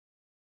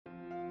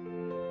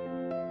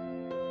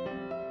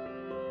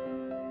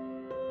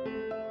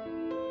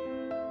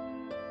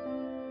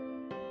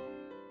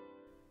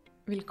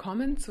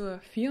Willkommen zur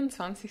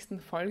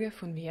 24. Folge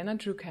von Vienna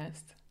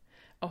Jewcast.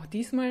 Auch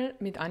diesmal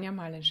mit Anja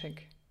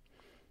Malenschek.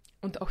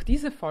 Und auch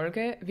diese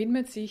Folge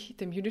widmet sich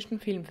dem Jüdischen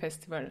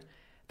Filmfestival,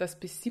 das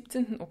bis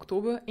 17.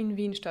 Oktober in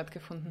Wien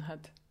stattgefunden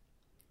hat.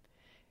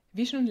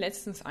 Wie schon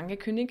letztens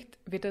angekündigt,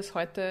 wird es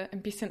heute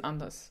ein bisschen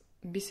anders,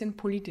 ein bisschen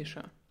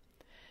politischer.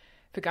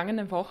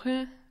 Vergangene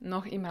Woche,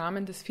 noch im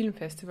Rahmen des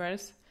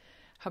Filmfestivals,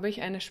 habe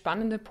ich eine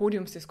spannende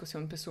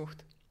Podiumsdiskussion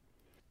besucht.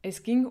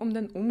 Es ging um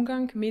den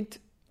Umgang mit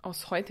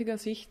aus heutiger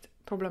Sicht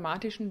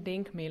problematischen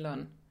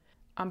Denkmälern,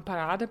 am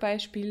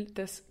Paradebeispiel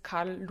des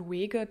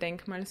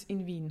Karl-Lueger-Denkmals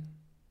in Wien.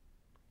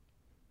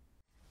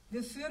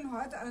 Wir führen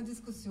heute eine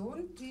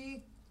Diskussion,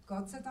 die,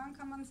 Gott sei Dank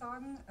kann man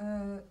sagen,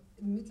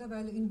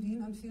 mittlerweile in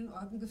Wien an vielen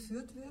Orten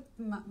geführt wird,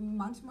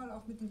 manchmal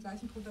auch mit den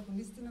gleichen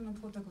Protagonistinnen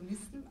und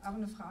Protagonisten, aber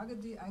eine Frage,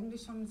 die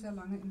eigentlich schon sehr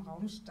lange im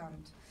Raum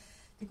stand.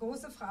 Die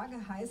große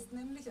Frage heißt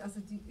nämlich,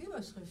 also die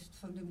Überschrift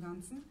von dem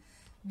Ganzen: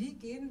 Wie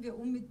gehen wir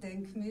um mit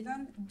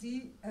Denkmälern,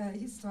 die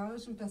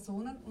historischen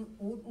Personen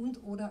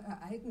und/oder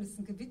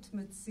Ereignissen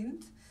gewidmet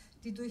sind,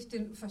 die durch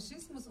den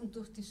Faschismus und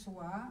durch die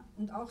Shoah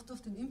und auch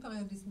durch den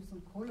Imperialismus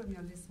und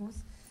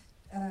Kolonialismus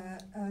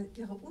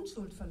ihre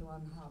Unschuld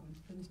verloren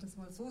haben, wenn ich das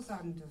mal so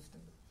sagen dürfte.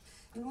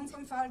 In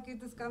unserem Fall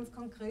geht es ganz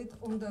konkret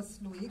um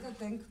das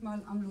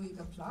Lueger-Denkmal am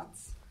Lueger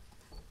Platz.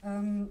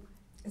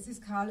 Es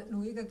ist Karl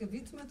Lueger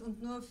gewidmet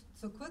und nur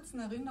zur kurzen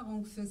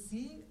Erinnerung für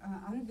Sie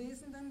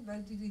Anwesenden,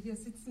 weil die hier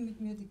sitzen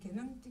mit mir, die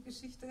kennen die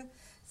Geschichte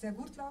sehr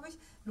gut, glaube ich.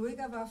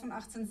 Lueger war von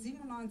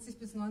 1897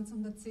 bis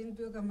 1910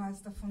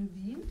 Bürgermeister von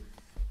Wien,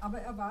 aber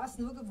er war es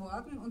nur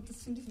geworden, und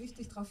das finde ich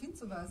wichtig darauf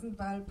hinzuweisen,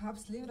 weil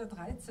Papst Leo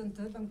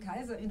XIII. Beim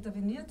Kaiser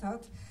interveniert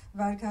hat,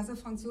 weil Kaiser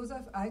Franz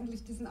Josef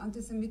eigentlich diesen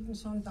Antisemiten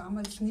schon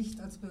damals nicht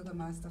als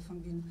Bürgermeister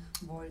von Wien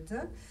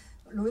wollte.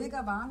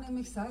 Lueger war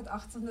nämlich seit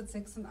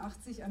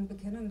 1886 ein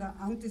bekennender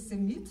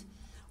Antisemit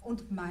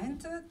und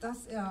meinte,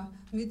 dass er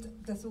mit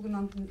der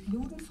sogenannten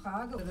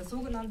Judenfrage oder der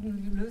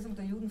sogenannten Lösung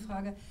der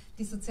Judenfrage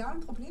die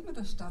sozialen Probleme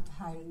der Stadt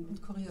heilen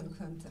und kurieren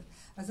könnte.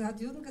 Also er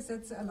hat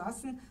Judengesetze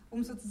erlassen,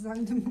 um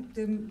sozusagen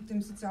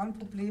dem sozialen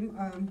Problem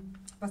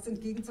was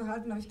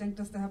entgegenzuhalten. Aber ich denke,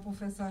 dass der Herr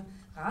Professor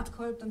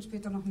Radkolb dann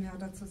später noch mehr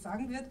dazu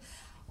sagen wird.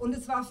 Und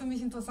es war für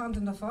mich interessant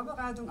in der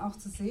Vorbereitung auch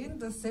zu sehen,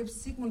 dass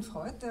selbst Sigmund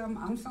Freud, der am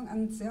Anfang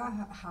ein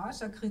sehr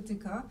harscher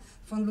Kritiker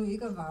von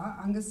Lueger war,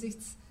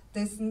 angesichts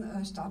dessen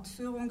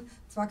Stadtführung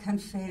zwar kein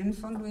Fan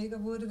von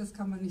Lueger wurde, das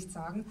kann man nicht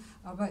sagen,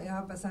 aber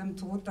er bei seinem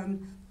Tod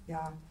dann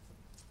ja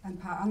ein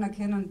paar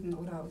anerkennenden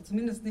oder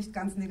zumindest nicht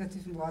ganz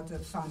negativen Worte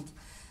fand.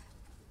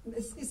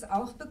 Es ist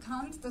auch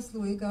bekannt, dass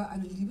Lueger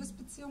eine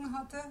Liebesbeziehung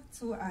hatte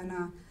zu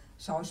einer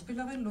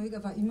Schauspielerin.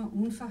 Lueger war immer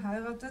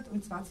unverheiratet,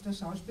 und zwar zu der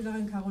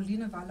Schauspielerin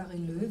Caroline Valerie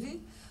Loewy.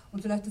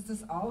 Und vielleicht ist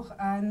das auch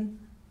ein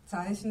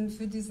Zeichen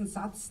für diesen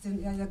Satz,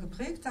 den er ja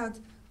geprägt hat: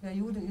 Wer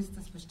Jude ist,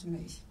 das bestimme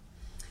ich.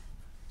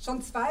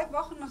 Schon 2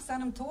 Wochen nach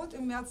seinem Tod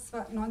im März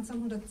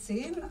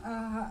 1910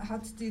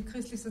 hat die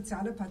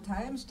Christlich-Soziale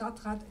Partei im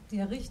Stadtrat die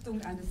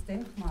Errichtung eines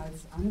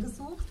Denkmals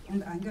angesucht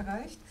und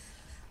eingereicht.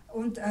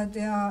 Und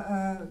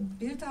der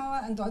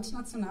Bildhauer, ein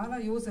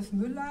Deutschnationaler, Josef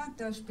Müller,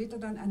 der später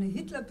dann eine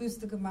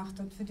Hitlerbüste gemacht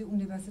hat für die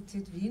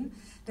Universität Wien,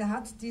 der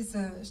hat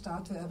diese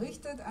Statue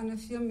errichtet, eine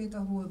 4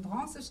 Meter hohe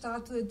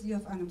Bronzestatue, die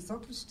auf einem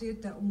Sockel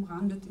steht, der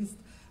umrandet ist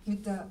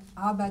mit der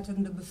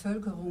arbeitenden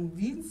Bevölkerung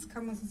Wiens,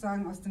 kann man so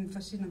sagen, aus den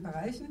verschiedenen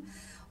Bereichen.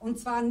 Und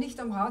zwar nicht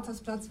am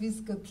Rathausplatz, wie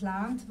es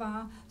geplant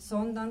war,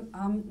 sondern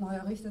am neu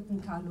errichteten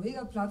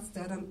Karl-Lueger-Platz,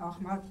 der dann auch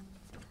mal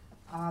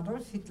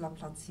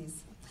Adolf-Hitler-Platz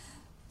hieß.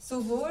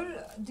 Sowohl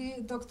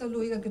die Dr.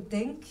 Lueger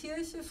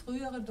Gedenkkirche,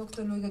 frühere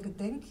Dr. Lueger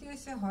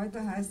Gedenkkirche,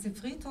 heute heißt sie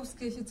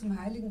Friedhofskirche zum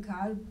heiligen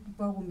Karl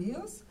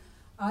Borromäus,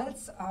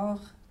 als auch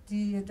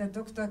der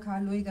Dr.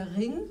 Karl Lueger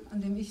Ring, an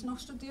dem ich noch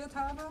studiert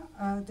habe,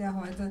 der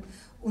heute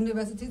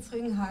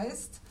Universitätsring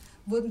heißt,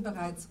 wurden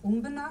bereits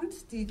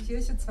umbenannt. Die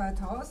Kirche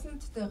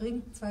 2000, der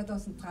Ring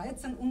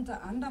 2013,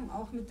 unter anderem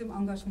auch mit dem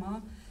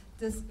Engagement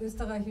des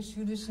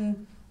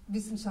österreichisch-jüdischen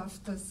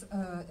Wissenschaftlers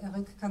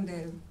Eric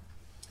Kandel.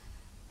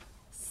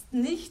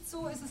 Nicht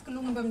so ist es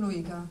gelungen beim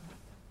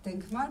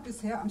Lueger-Denkmal,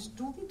 bisher am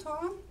Stubentor.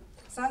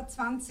 Seit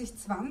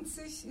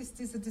 2020 ist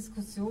diese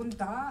Diskussion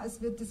da. Es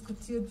wird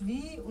diskutiert,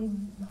 wie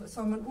und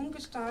soll man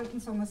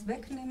umgestalten, soll man es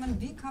wegnehmen,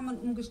 wie kann man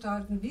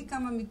umgestalten, wie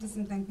kann man mit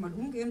diesem Denkmal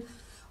umgehen.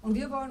 Und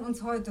wir wollen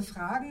uns heute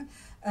fragen,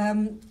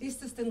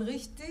 ist es denn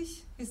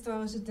richtig,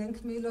 historische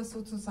Denkmäler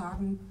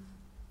sozusagen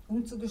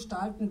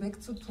umzugestalten,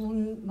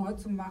 wegzutun, neu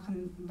zu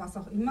machen, was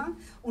auch immer?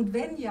 Und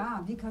wenn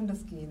ja, wie kann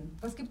das gehen?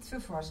 Was gibt es für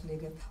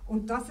Vorschläge?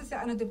 Und das ist ja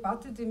eine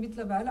Debatte, die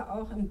mittlerweile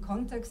auch im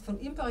Kontext von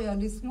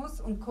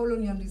Imperialismus und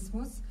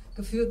Kolonialismus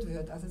geführt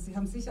wird. Also Sie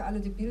haben sicher alle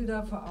die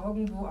Bilder vor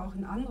Augen, wo auch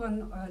in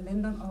anderen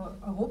Ländern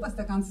Europas,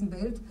 der ganzen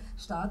Welt,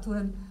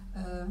 Statuen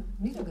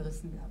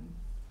niedergerissen werden.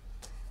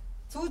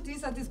 Zu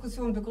dieser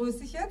Diskussion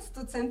begrüße ich jetzt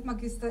Dozent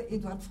Magister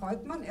Eduard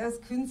Freudmann. Er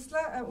ist Künstler,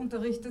 er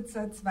unterrichtet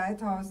seit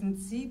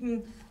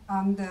 2007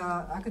 an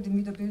der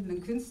Akademie der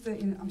Bildenden Künste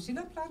am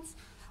Schillerplatz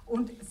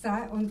und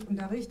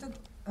errichtet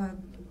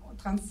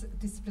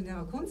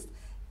transdisziplinäre Kunst.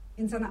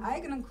 In seiner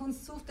eigenen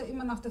Kunst sucht er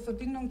immer nach der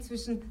Verbindung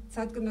zwischen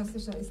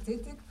zeitgenössischer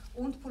Ästhetik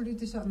und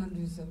politischer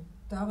Analyse.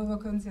 Darüber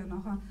können Sie ja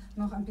nachher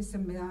noch ein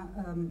bisschen mehr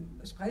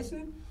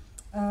sprechen.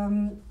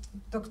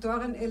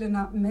 Doktorin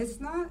Elena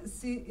Messner,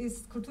 sie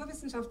ist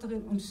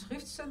Kulturwissenschaftlerin und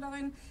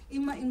Schriftstellerin,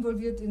 immer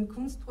involviert in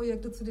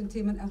Kunstprojekte zu den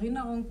Themen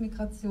Erinnerung,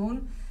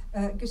 Migration,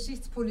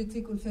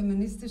 Geschichtspolitik und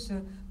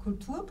feministische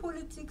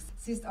Kulturpolitik.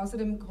 Sie ist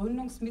außerdem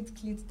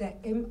Gründungsmitglied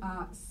der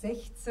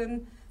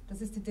MA16, das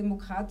ist die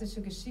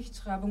demokratische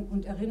Geschichtsschreibung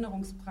und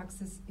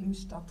Erinnerungspraxis im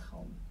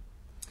Stadtraum.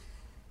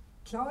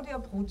 Claudia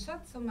Brutscher,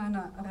 zu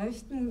meiner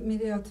rechten,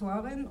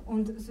 Mediatorin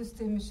und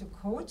systemische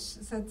Coach.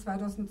 Seit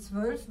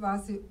 2012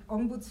 war sie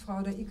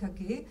Ombudsfrau der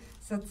IKG.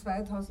 Seit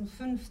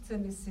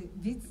 2015 ist sie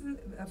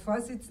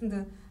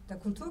Vorsitzende der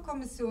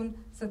Kulturkommission.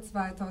 Seit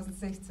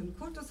 2016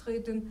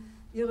 Kultusrätin.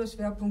 Ihre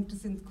Schwerpunkte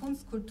sind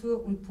Kunst,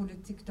 Kultur und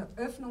Politik der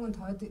Öffnung.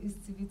 Und heute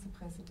ist sie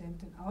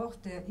Vizepräsidentin auch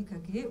der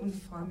IKG. Und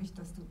ich freue mich,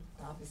 dass du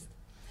da bist.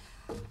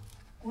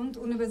 Und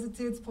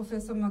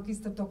Universitätsprofessor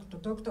Magister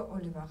Dr.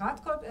 Oliver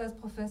Radkolb. Er ist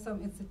Professor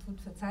am Institut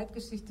für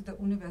Zeitgeschichte der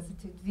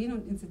Universität Wien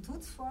und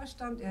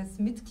Institutsvorstand. Er ist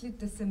Mitglied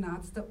des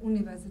Senats der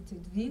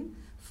Universität Wien,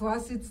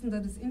 Vorsitzender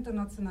des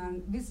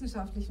Internationalen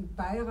Wissenschaftlichen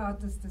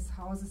Beirates des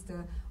Hauses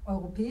der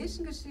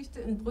Europäischen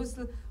Geschichte in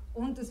Brüssel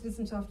und des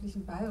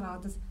Wissenschaftlichen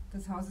Beirates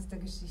des Hauses der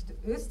Geschichte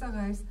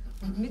Österreichs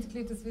und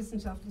Mitglied des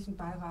Wissenschaftlichen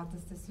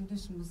Beirates des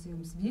Jüdischen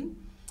Museums Wien.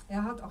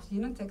 Er hat auch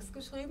jenen Text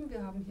geschrieben,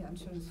 wir haben hier ein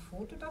schönes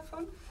Foto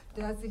davon,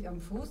 der sich am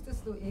Fuß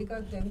des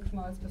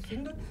Lueger-Denkmals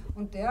befindet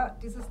und der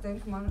dieses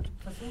Denkmal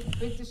versucht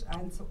kritisch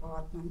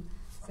einzuordnen.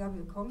 Sehr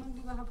willkommen,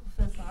 lieber Herr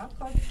Professor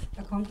Radkolb.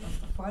 Er kommt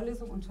aus der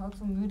Vorlesung und schaut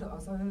so müde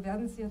aus, aber wir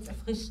werden Sie jetzt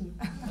erfrischen.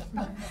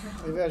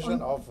 Ich werde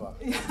schon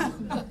aufwachen.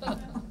 Ja.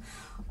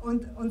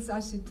 Und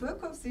Sashi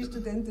Turkow, sie ist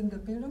Studentin der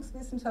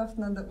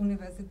Bildungswissenschaften an der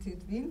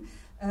Universität Wien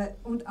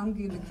und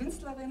angehende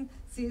Künstlerin.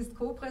 Sie ist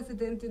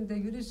Co-Präsidentin der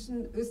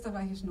jüdischen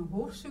österreichischen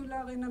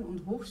Hochschülerinnen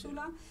und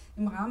Hochschüler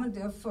im Rahmen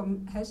der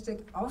vom Hashtag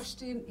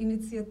Aufstehen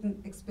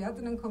initiierten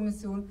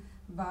Expertinnenkommission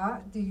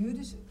war die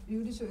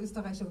jüdische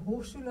österreichische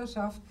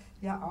Hochschülerschaft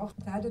ja auch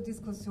Teil der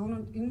Diskussion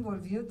und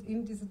involviert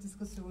in diese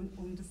Diskussion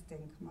um das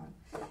Denkmal.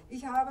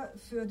 Ich habe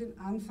für den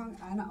Anfang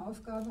eine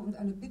Aufgabe und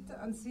eine Bitte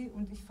an Sie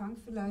und ich fange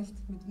vielleicht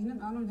mit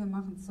Ihnen an und wir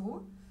machen es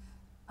so.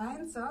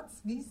 Ein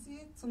Satz, wie Sie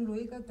zum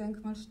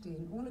Lueger-Denkmal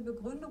stehen, ohne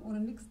Begründung, ohne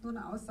nichts, nur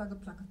eine Aussage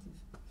plakativ.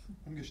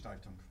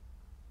 Umgestaltung.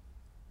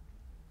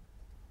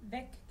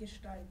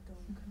 Weggestaltung.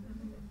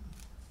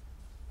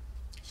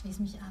 Ich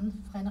schließe mich an,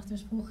 frei nach dem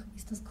Spruch,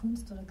 ist das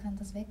Kunst oder kann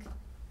das weg?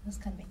 Das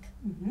kann weg.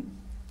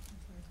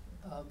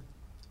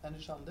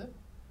 Eine Schande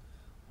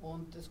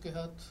und es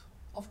gehört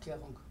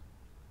Aufklärung.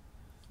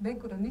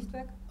 Weg oder nicht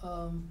weg?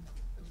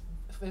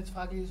 Jetzt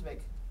frage ich, ist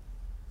weg.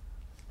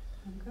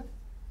 Danke.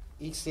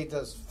 Ich sehe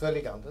das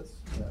völlig anders.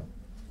 Ja.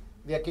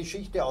 Wer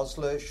Geschichte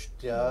auslöscht,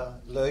 der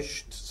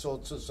löscht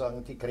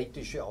sozusagen die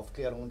kritische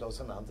Aufklärung und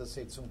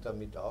Auseinandersetzung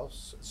damit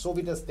aus. So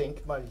wie das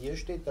Denkmal hier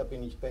steht, da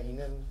bin ich bei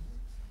Ihnen,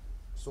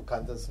 so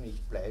kann das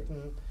nicht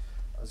bleiben.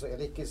 Also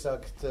ehrlich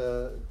gesagt,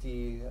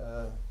 die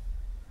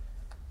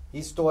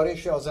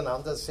historische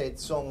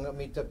Auseinandersetzung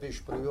mit der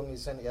Besprühung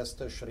ist ein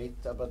erster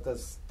Schritt, aber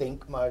das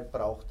Denkmal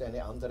braucht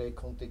eine andere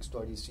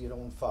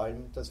Kontextualisierung und vor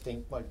allem das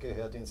Denkmal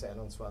gehört ins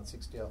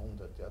 21.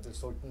 Jahrhundert. Ja. Wir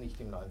sollten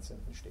nicht im 19.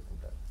 stecken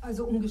bleiben.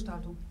 Also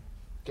Umgestaltung.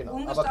 Genau,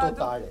 Umgestaltung, aber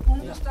totale.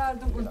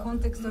 Umgestaltung Ja, und genau.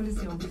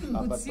 Kontextualisierung.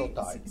 Aber Gut,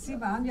 total. Sie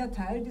waren ja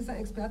Teil dieser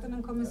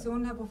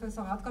Expertinnenkommission, Herr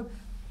Professor Radkolb,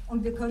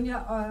 und wir können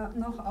ja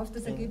noch auf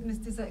das Ergebnis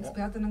dieser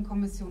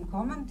Expertinnenkommission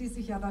kommen, die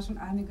sich ja da schon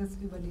einiges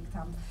überlegt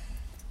haben.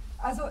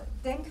 Also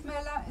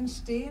Denkmäler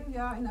entstehen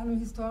ja in einem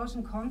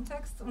historischen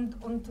Kontext und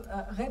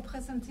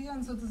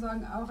repräsentieren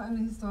sozusagen auch eine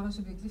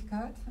historische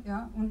Wirklichkeit.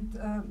 Ja? Und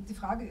die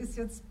Frage ist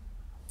jetzt,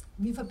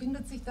 wie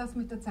verbindet sich das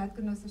mit der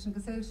zeitgenössischen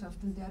Gesellschaft,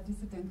 in der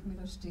diese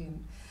Denkmäler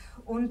stehen?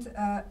 Und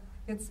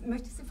jetzt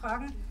möchte ich Sie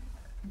fragen,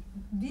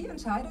 wie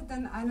entscheidet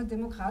denn eine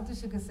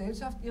demokratische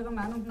Gesellschaft Ihrer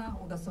Meinung nach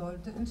oder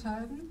sollte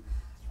entscheiden,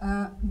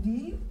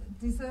 wie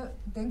diese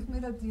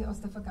Denkmäler, die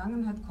aus der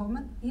Vergangenheit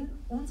kommen, in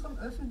unserem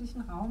öffentlichen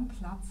Raum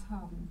Platz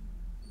haben?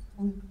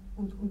 Und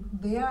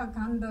wer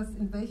kann das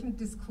in welchem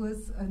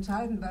Diskurs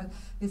entscheiden? Weil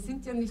wir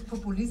sind ja nicht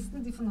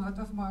Populisten, die von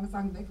heute auf morgen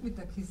sagen, weg mit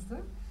der Kiste,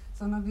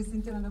 sondern wir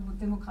sind ja in einer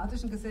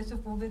demokratischen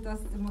Gesellschaft, wo wir das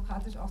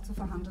demokratisch auch zu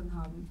verhandeln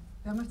haben.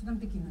 Wer möchte dann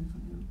beginnen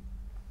von Ihnen?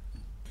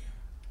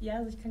 Ja,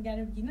 also ich kann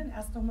gerne beginnen.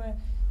 Erst nochmal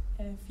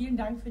vielen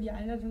Dank für die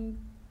Einladung.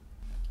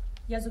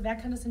 Ja, also wer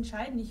kann das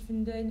entscheiden? Ich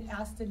finde, in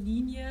erster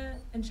Linie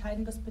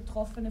entscheiden das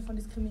Betroffene von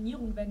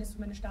Diskriminierung, wenn es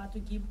um eine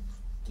Statue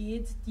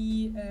geht,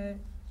 die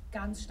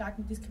ganz stark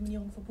mit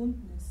Diskriminierung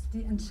verbunden ist.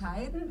 Die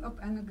entscheiden,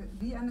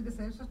 wie eine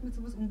Gesellschaft mit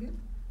sowas umgeht?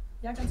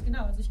 Ja, ganz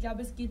genau. Also ich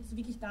glaube, es geht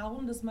wirklich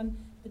darum, dass man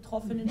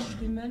betroffene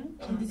Stimmen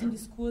in diesem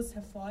Diskurs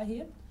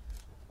hervorhebt.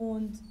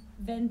 Und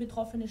wenn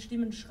betroffene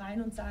Stimmen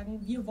schreien und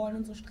sagen, wir wollen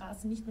unsere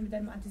Straße nicht nur mit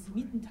einem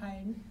Antisemiten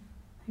teilen,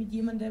 mit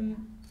jemandem,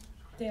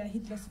 der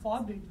Hitlers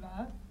Vorbild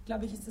war,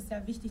 glaube ich, ist es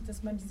sehr wichtig,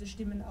 dass man diese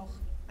Stimmen auch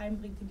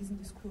einbringt in diesen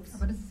Diskurs.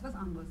 Aber das ist was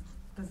anderes.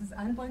 Das ist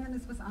Einbringen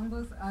ist was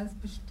anderes als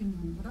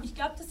bestimmen, oder? Ich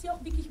glaube, dass sie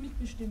auch wirklich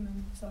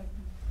mitbestimmen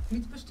sollten.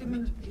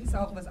 Mitbestimmen ist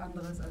auch was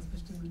anderes als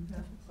bestimmen. Ja.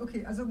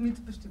 Okay, also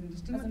mitbestimmen. Die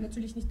Stimme, Also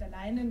natürlich nicht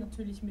alleine,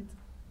 natürlich mit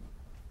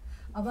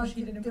aber die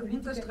verschiedenen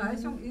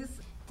Unterstreichung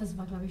ist, Das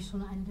war, glaube ich,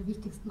 schon eine der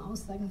wichtigsten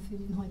Aussagen für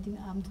den heutigen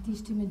Abend. Die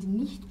Stimmen, die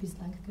nicht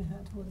bislang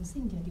gehört wurden,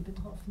 sind ja die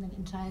Betroffenen.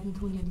 Entscheiden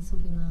tun ja die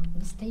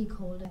sogenannten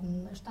Stakeholder,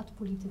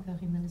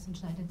 Stadtpolitikerinnen. Es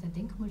entscheidet der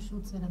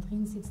Denkmalschutz, wer da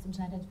drin sitzt,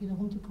 entscheidet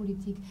wiederum die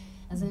Politik.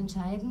 Also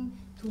entscheiden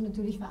tun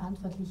natürlich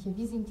Verantwortliche.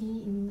 Wie sind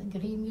die in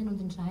Gremien und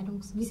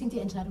wie sind die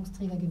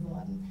Entscheidungsträger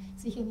geworden?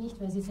 Sicher nicht,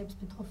 weil sie selbst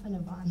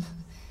Betroffene waren.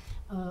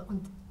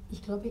 Und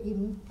ich glaube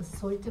eben, das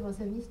sollte, war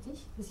sehr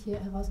wichtig, dass hier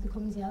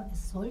herausgekommen ist, ja,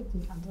 es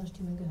sollten andere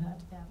Stimmen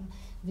gehört werden.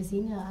 Wir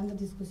sehen ja an der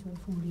Diskussion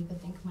vom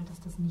Lueger-Denkmal, dass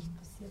das nicht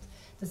passiert.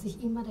 Dass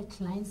sich immer der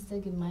kleinste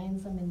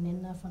gemeinsame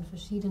Nenner von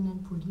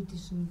verschiedenen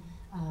politischen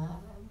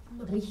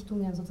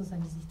Richtungen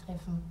sozusagen, die sich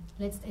treffen,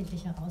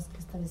 letztendlich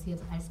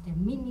herauskristallisiert als der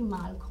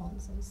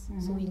Minimalkonsens.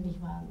 So ähnlich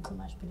waren zum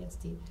Beispiel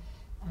jetzt die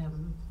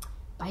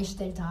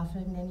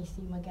Beistelltafeln, nenne ich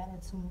sie immer gerne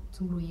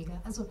zum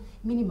Lueger. Also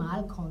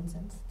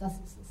Minimalkonsens, das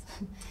ist es.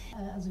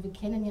 Also wir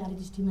kennen ja alle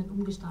die Stimmen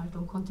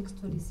Umgestaltung,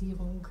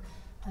 Kontextualisierung.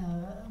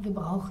 Wir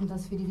brauchen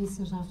das für die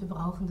Wissenschaft, wir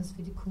brauchen das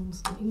für die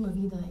Kunst, um immer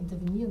wieder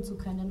intervenieren zu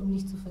können, um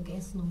nicht zu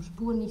vergessen, um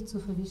Spuren nicht zu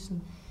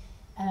verwischen.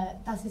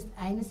 Das ist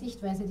eine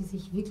Sichtweise, die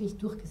sich wirklich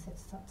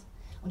durchgesetzt hat.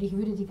 Und ich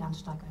würde die ganz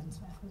stark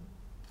anzweifeln.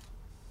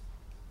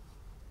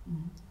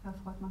 Herr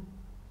Freudmann.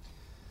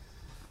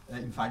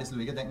 Im Fall des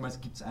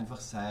Lueger-Denkmals gibt es einfach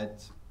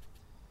seit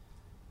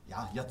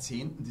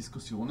Jahrzehnten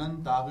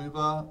Diskussionen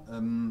darüber.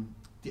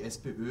 Die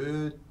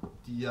SPÖ,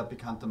 die ja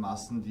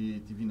bekanntermaßen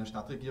die Wiener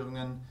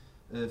Stadtregierungen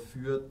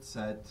führt,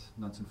 seit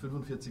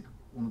 1945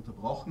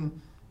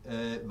 ununterbrochen,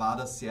 war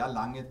das sehr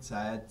lange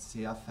Zeit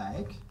sehr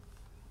feig.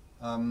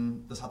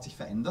 Das hat sich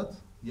verändert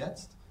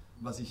jetzt,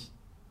 was ich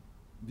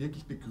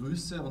wirklich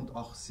begrüße und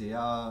auch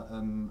sehr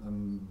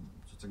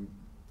sozusagen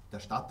der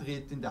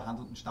Stadträtin, der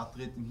handelnden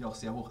Stadträtin hier auch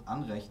sehr hoch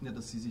anrechne,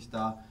 dass sie sich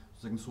da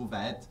sozusagen so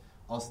weit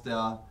aus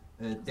der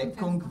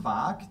Deckung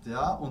wagt,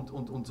 ja,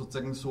 und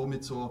sozusagen so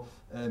mit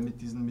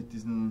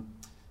diesen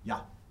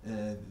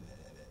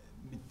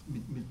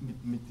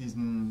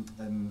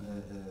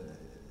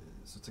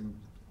sozusagen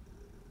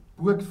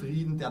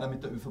Burgfrieden, der da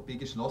mit der ÖVP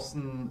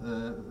geschlossen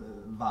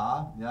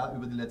war, ja,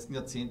 über die letzten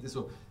Jahrzehnte,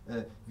 so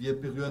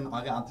wir berühren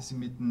eure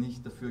Antisemiten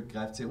nicht, dafür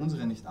greift sie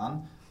unsere nicht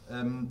an,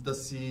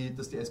 dass die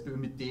SPÖ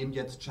mit dem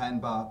jetzt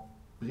scheinbar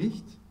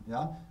bricht.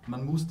 Ja.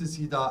 Man musste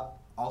sie da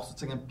auch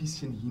sozusagen ein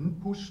bisschen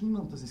hinpushen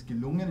und das ist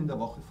gelungen in der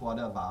Woche vor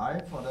der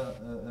Wahl,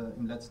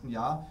 im letzten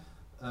Jahr.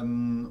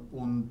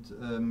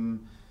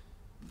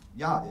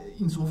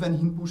 Insofern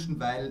hinpushen,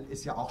 weil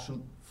es ja auch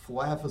schon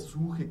vorher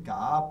Versuche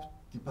gab,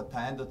 die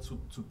Parteien dazu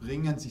zu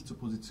bringen, sich zu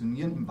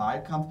positionieren im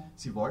Wahlkampf.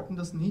 Sie wollten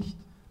das nicht.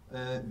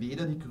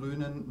 Weder die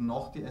Grünen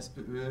noch die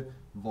SPÖ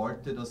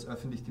wollte das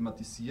öffentlich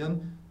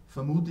thematisieren.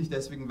 Vermutlich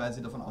deswegen, weil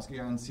sie davon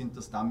ausgegangen sind,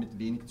 dass damit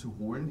wenig zu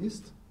holen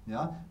ist.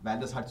 Ja, weil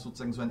das halt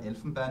sozusagen so ein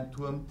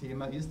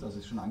Elfenbeinturm-Thema ist, also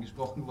ist schon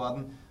angesprochen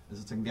worden,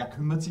 also sozusagen, wer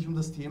kümmert sich um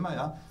das Thema,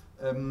 ja?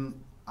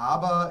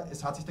 Aber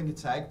es hat sich dann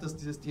gezeigt, dass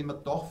dieses Thema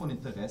doch von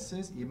Interesse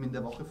ist, eben in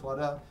der Woche vor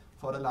der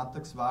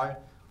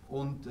Landtagswahl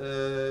und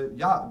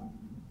wir,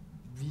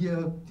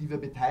 die wir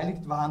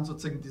beteiligt waren,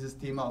 sozusagen dieses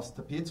Thema aufs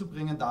Tapet zu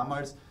bringen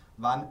damals,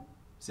 waren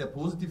sehr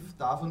positiv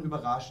davon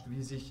überrascht,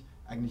 wie sich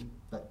eigentlich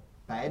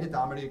beide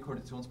damalige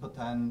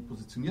Koalitionsparteien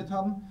positioniert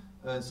haben.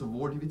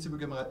 Sowohl die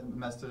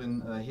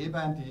Vizebürgermeisterin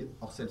Hebein, die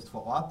auch selbst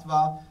vor Ort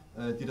war,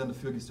 die dann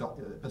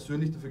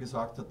persönlich dafür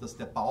gesorgt hat, dass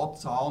der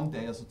Bauzaun,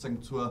 der ja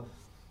sozusagen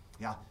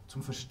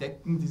zum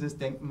Verstecken dieses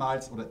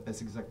Denkmals, oder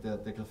besser gesagt der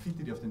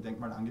Graffiti, die auf dem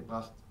Denkmal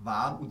angebracht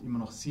waren und immer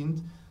noch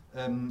sind,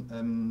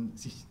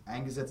 sich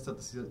eingesetzt hat,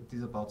 dass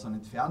dieser Bauzaun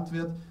entfernt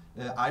wird,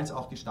 als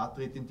auch die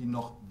Stadträtin, die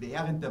noch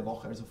während der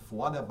Woche, also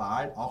vor der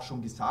Wahl, auch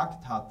schon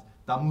gesagt hat,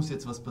 da muss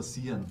jetzt was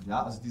passieren.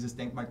 Ja? Also dieses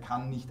Denkmal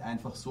kann nicht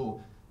einfach so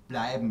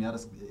bleiben. Ja?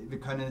 Wir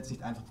können jetzt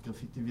nicht einfach die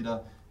Graffiti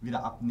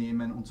wieder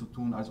abnehmen und so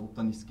tun, als ob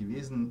da nichts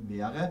gewesen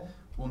wäre.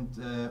 Und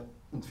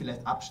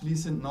vielleicht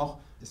abschließend noch,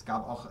 es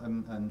gab auch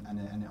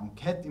eine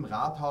Enquete im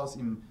Rathaus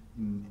im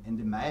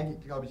Ende Mai,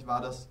 glaube ich,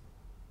 war das,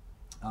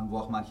 wo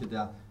auch manche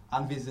der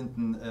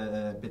Anwesenden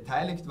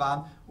beteiligt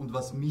waren. Und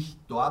was mich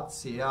dort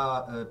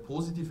sehr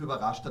positiv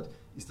überrascht hat,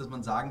 ist, dass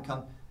man sagen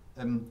kann,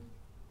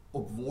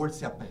 obwohl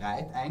sehr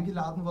breit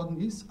eingeladen worden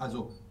ist,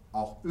 also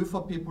auch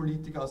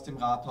ÖVP-Politiker aus dem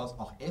Rathaus,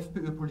 auch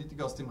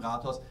FPÖ-Politiker aus dem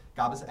Rathaus,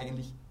 gab es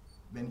eigentlich,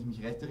 wenn ich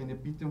mich recht erinnere,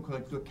 bitte um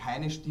Korrektur,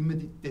 keine Stimme,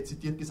 die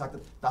dezidiert gesagt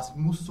hat, das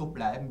muss so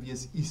bleiben, wie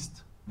es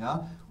ist.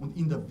 Ja? Und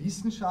in der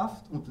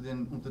Wissenschaft, unter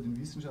den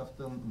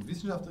Wissenschaftlern und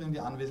Wissenschaftlerinnen, die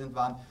anwesend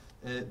waren,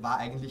 war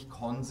eigentlich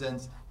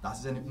Konsens,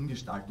 dass es eine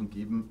Umgestaltung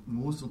geben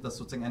muss und dass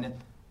sozusagen eine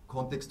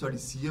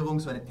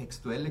Kontextualisierung, so eine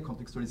textuelle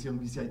Kontextualisierung,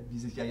 wie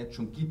es ja jetzt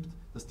schon gibt,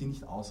 dass die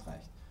nicht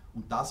ausreicht.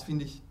 Und das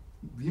finde ich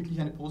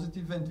wirklich eine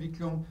positive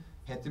Entwicklung.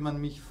 Hätte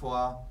man mich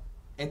vor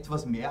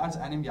etwas mehr als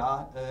einem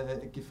Jahr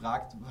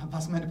gefragt,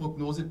 was meine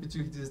Prognose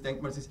bezüglich dieses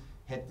Denkmals ist,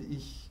 hätte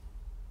ich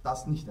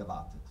das nicht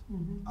erwartet.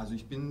 Also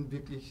ich bin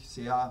wirklich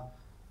sehr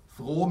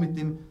froh mit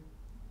dem,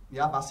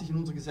 ja, was sich in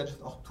unserer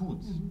Gesellschaft auch tut.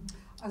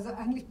 Also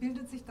eigentlich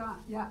bildet sich da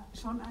ja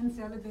schon ein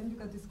sehr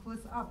lebendiger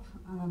Diskurs ab.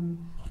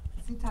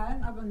 Sie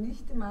teilen aber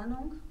nicht die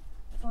Meinung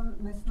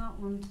von Messner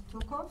und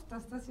Turkov,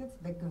 dass das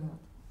jetzt weggehört.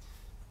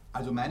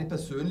 Also meine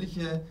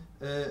persönliche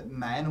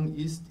Meinung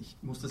ist, ich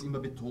muss das immer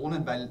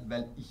betonen,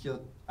 weil ich ja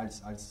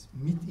als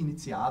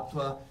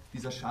Mitinitiator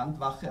dieser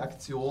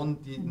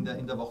Schandwache-Aktion, die in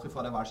der Woche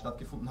vor der Wahl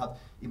stattgefunden hat,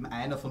 eben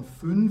einer von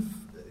 5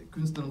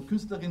 Künstlern und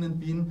Künstlerinnen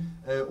bin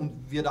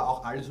und wir da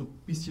auch alle so ein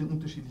bisschen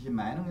unterschiedliche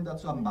Meinungen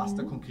dazu haben, was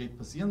da konkret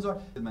passieren soll.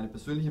 Meine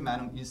persönliche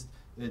Meinung ist,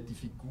 die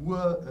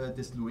Figur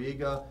des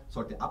Lueger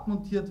sollte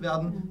abmontiert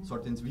werden,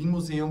 sollte ins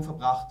Wien-Museum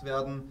verbracht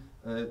werden,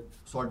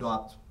 soll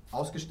dort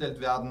ausgestellt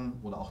werden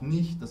oder auch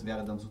nicht, das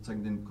wäre dann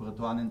sozusagen den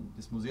Kuratoren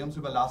des Museums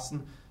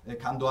überlassen,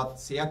 kann dort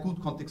sehr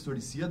gut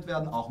kontextualisiert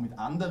werden, auch mit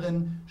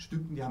anderen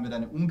Stücken, die haben ja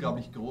eine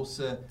unglaublich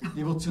große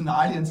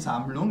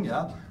Devotionaliensammlung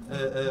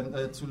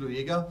zu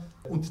Lueger,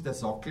 und der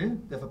Sockel,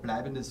 der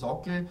verbleibende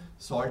Sockel,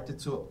 sollte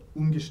zur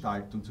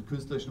Umgestaltung, zur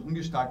künstlerischen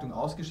Umgestaltung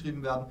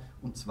ausgeschrieben werden,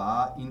 und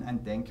zwar in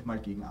ein Denkmal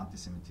gegen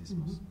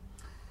Antisemitismus.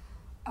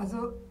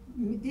 Also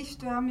ich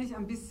störe mich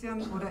ein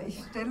bisschen, oder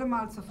ich stelle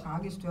mal zur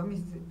Frage, ich störe mich,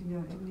 ich bin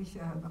ja nicht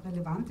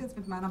relevant jetzt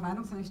mit meiner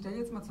Meinung, sondern ich stelle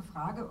jetzt mal zur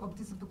Frage, ob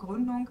diese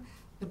Begründung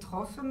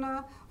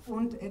Betroffene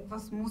und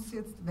etwas muss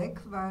jetzt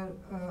weg, weil,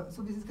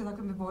 so wie Sie es gesagt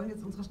haben, wir wollen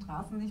jetzt unsere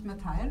Straßen nicht mehr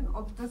teilen,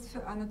 ob das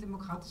für eine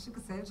demokratische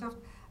Gesellschaft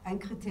ein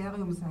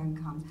Kriterium sein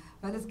kann.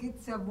 Weil es geht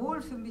sehr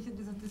wohl für mich in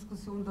dieser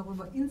Diskussion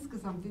darüber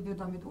insgesamt, wie wir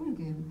damit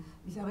umgehen.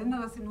 Ich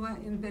erinnere Sie nur,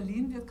 in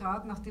Berlin wird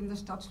gerade, nachdem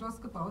das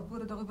Stadtschloss gebaut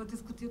wurde, darüber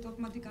diskutiert, ob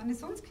man die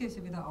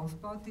Garnisonskirche wieder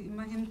aufbaut, die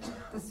immerhin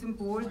das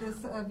Symbol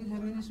des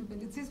wilhelminischen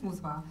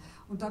Bellizismus war.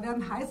 Und da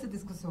werden heiße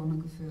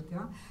Diskussionen geführt.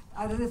 Ja?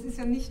 Also das ist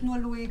ja nicht nur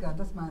Lueger,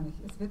 das meine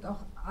ich. Es wird auch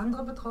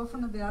andere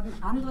Betroffene werden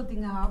andere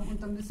Dinge haben,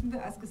 und da müssen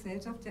wir als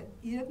Gesellschaft ja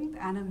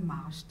irgendeinen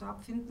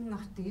Maßstab finden,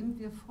 nach dem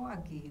wir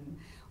vorgehen.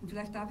 Und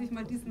vielleicht darf ich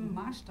mal diesen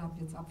Maßstab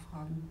jetzt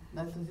abfragen.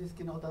 Nein, das ist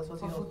genau das,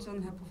 was was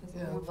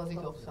ich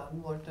auch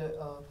sagen wollte,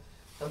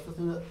 dass das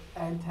nur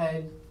ein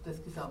Teil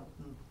des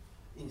Gesamten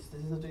ist.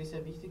 Das ist natürlich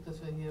sehr wichtig,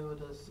 dass wir hier über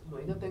das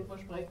Lueger-Denkmal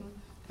sprechen,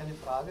 keine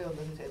Frage, und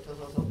das ist etwas,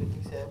 was auch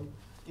wirklich sehr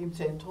im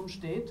Zentrum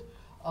steht.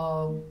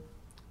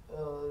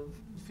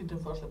 Ich finde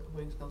den Vorschlag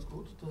übrigens ganz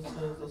gut,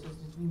 dass es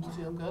ins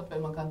Wien-Museum gehört, weil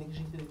man kann die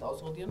Geschichte nicht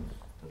ausradieren,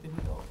 da bin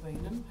ich auch bei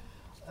Ihnen.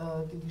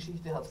 Die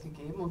Geschichte hat es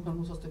gegeben und man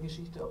muss aus der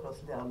Geschichte auch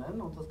was lernen,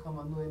 und das kann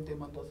man nur, indem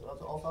man das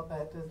also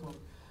aufarbeitet und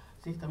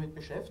sich damit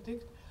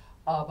beschäftigt.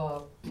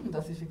 Aber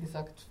das ist, wie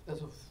gesagt,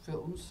 also für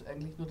uns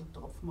eigentlich nur der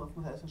Tropfen auf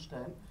dem heißen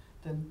Stein,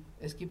 denn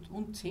es gibt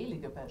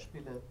unzählige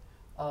Beispiele,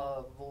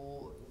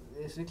 wo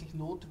es wirklich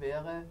Not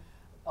wäre,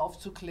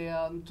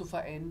 aufzuklären, zu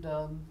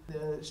verändern,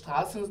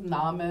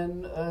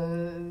 Straßennamen,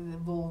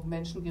 wo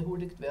Menschen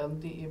gehuldigt werden,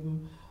 die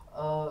eben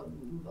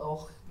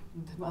auch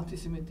dem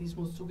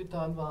Antisemitismus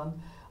zugetan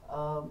waren,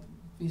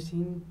 bis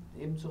hin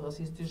eben zu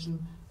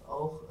rassistischen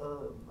auch,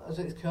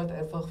 also es gehört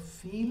einfach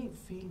viel,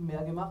 viel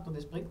mehr gemacht, und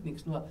es bringt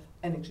nichts, nur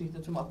eine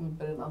Geschichte zu machen und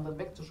bei den anderen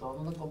wegzuschauen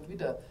und dann kommt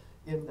wieder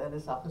irgendeine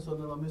Sache,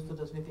 sondern man müsste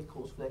das wirklich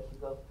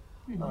großflächiger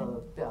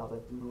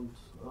bearbeiten, und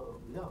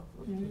ja,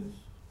 das ist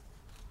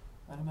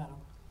meine Meinung.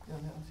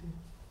 Gerne an Sie.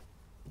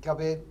 Ich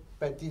glaube,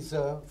 bei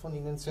dieser von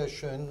Ihnen sehr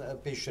schön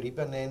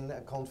beschriebenen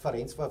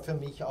Konferenz war für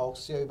mich auch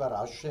sehr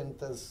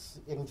überraschend, dass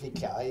irgendwie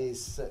klar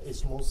ist,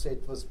 es muss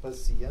etwas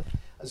passieren.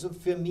 Also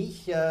für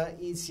mich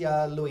ist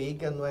ja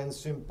Lueger nur ein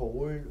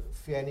Symbol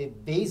für eine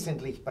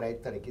wesentlich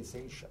breitere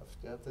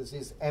Gesellschaft. Ja. Das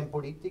ist ein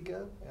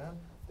Politiker, ja,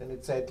 der eine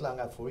Zeit lang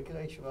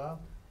erfolgreich war.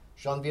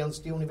 Schauen wir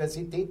uns die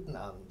Universitäten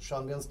an,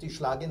 schauen wir uns die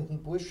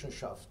schlagenden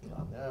Burschenschaften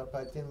an. Ja, ich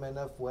habe heute in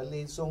meiner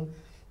Vorlesung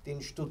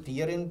den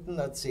Studierenden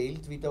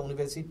erzählt, wie der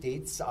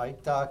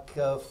Universitätsalltag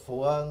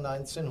vor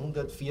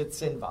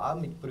 1914 war,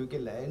 mit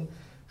Prügeleien,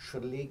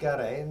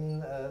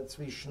 Schlägereien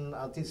zwischen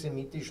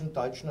antisemitischen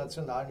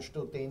deutschnationalen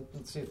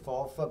Studenten,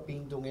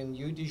 CV-Verbindungen,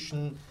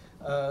 jüdischen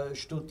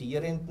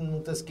Studierenden,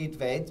 und das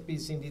geht weit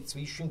bis in die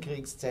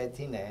Zwischenkriegszeit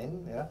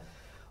hinein. Ja.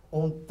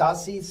 Und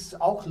das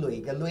ist auch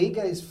Lueger.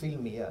 Lueger ist viel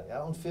mehr.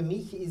 Ja. Und für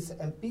mich ist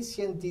ein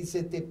bisschen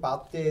diese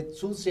Debatte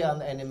zu sehr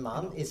an einem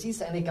Mann. Es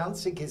ist eine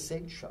ganze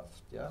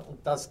Gesellschaft. Ja. Und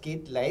das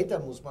geht leider,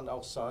 muss man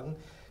auch sagen,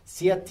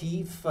 sehr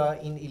tief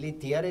in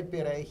elitäre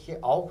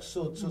Bereiche, auch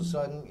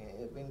sozusagen,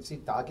 wenn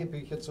Sie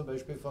Tagebücher zum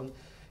Beispiel von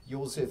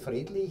Josef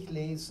Friedrich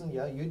lesen,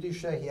 ja,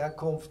 jüdischer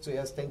Herkunft,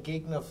 zuerst ein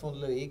Gegner von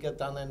Lueger,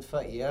 dann ein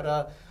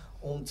Verehrer.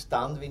 Und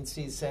dann, wenn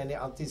Sie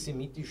seine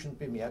antisemitischen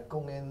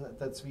Bemerkungen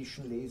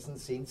dazwischen lesen,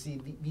 sehen Sie,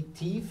 wie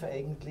tief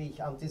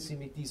eigentlich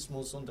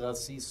Antisemitismus und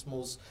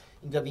Rassismus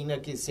in der Wiener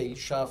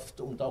Gesellschaft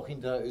und auch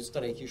in der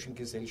österreichischen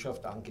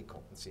Gesellschaft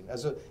angekommen sind.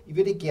 Also ich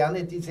würde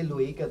gerne diese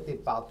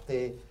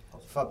Lueger-Debatte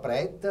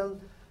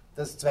verbreitern.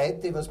 Das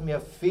Zweite, was mir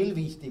viel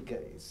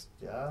wichtiger ist,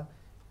 ja,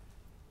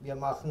 wir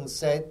machen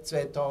seit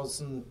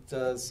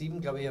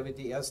 2007, glaube ich, habe ich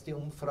die erste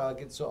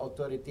Umfrage zu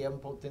autoritärem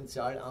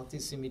Potenzial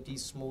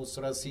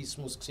Antisemitismus,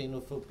 Rassismus,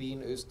 Xenophobie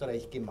in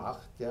Österreich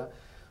gemacht. Ja.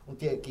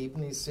 Und die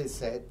Ergebnisse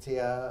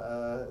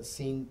seither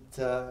sind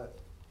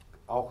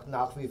auch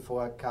nach wie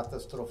vor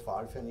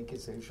katastrophal für eine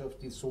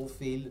Gesellschaft, die so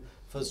viel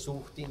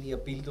versucht, in ihr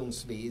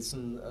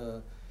Bildungswesen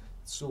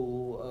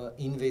zu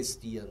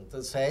investieren.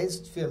 Das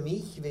heißt, für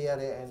mich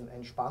wäre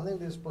ein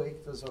spannendes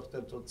Projekt, was auch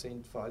der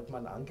Dozent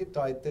Freudmann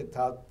angedeutet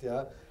hat,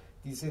 ja,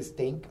 dieses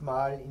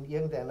Denkmal in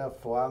irgendeiner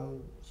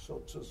Form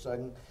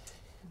sozusagen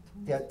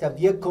der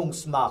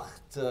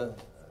Wirkungsmacht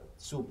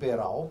zu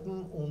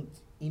berauben und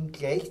ihm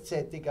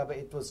gleichzeitig aber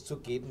etwas zu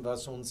geben,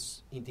 was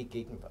uns in die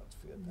Gegenwart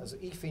führt. Also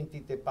ich finde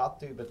die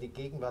Debatte über die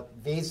Gegenwart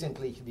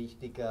wesentlich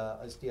wichtiger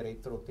als die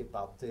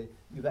Retro-Debatte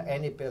über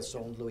eine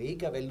Person,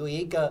 Lueger, weil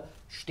Lueger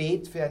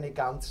steht für eine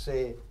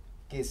ganze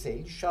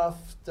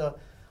Gesellschaft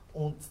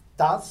und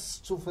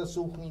das zu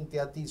versuchen in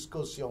der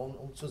Diskussion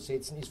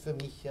umzusetzen, ist für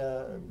mich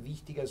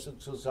wichtiger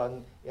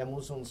sozusagen, er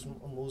muss uns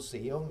ein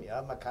Museum,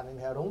 ja, man kann ihn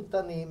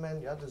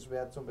herunternehmen, ja, das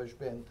wäre zum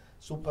Beispiel ein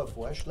super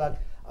Vorschlag,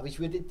 aber ich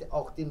würde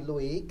auch den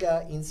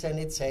Lueger in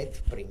seine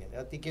Zeit bringen.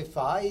 Ja. Die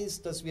Gefahr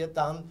ist, dass wir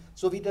dann,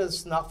 so wie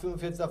das nach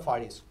 1945 der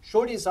Fall ist,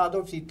 schuld ist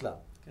Adolf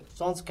Hitler,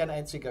 sonst kein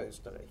einziger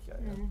Österreicher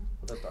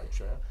oder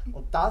Deutscher. Ja.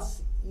 Und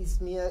das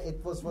ist mir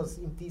etwas, was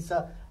in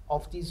dieser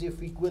auf diese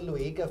Figur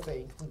Lueger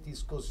verengten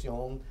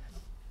Diskussion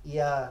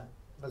eher,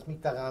 was mich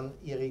daran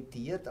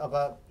irritiert,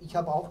 aber ich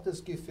habe auch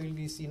das Gefühl,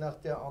 wie Sie nach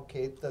der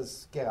Enquete,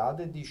 dass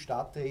gerade die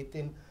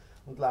Stadträtin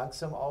und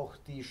langsam auch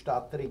die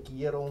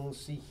Stadtregierung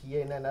sich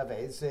hier in einer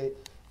Weise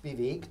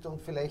bewegt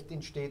und vielleicht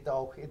entsteht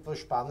auch etwas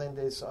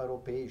Spannendes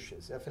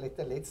Europäisches. Ja, vielleicht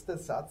der letzte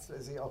Satz,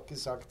 weil Sie auch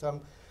gesagt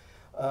haben,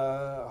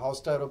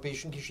 Haus der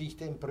europäischen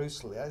Geschichte in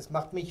Brüssel. Ja. Es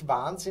macht mich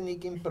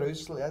wahnsinnig in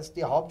Brüssel. Es ist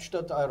die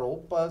Hauptstadt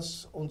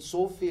Europas und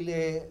so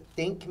viele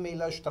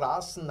Denkmäler,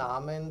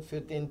 Straßennamen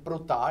für den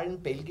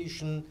brutalen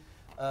belgischen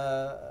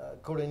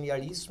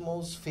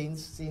Kolonialismus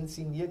sind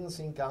sie nirgends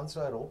in ganz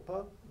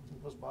Europa.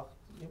 Und was macht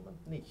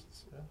jemand?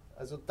 Nichts. Ja.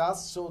 Also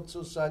das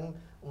sozusagen,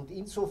 und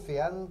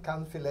insofern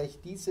kann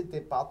vielleicht diese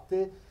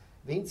Debatte,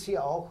 wenn sie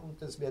auch,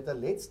 und das wäre der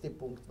letzte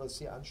Punkt, was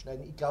Sie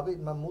anschneiden, ich glaube,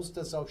 man muss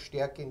das auch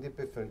stärker in die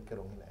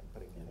Bevölkerung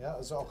hineinbringen. Ja?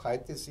 Also auch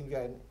heute sind wir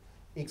ein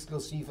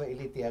exklusiver,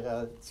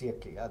 elitärer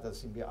Zirkel, ja? Da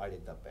sind wir alle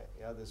dabei.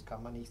 Ja? Das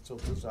kann man nicht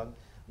sozusagen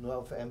nur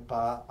auf ein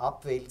paar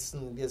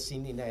abwälzen. Wir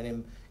sind in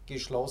einem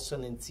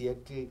geschlossenen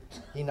Zirkel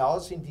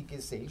hinaus in die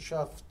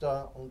Gesellschaft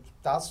und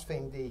das,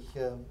 fände ich,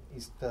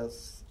 ist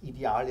das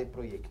ideale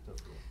Projekt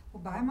dafür.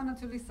 Wobei man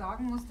natürlich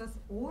sagen muss, dass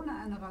ohne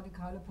eine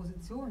radikale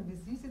Position, wie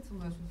Sie sie zum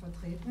Beispiel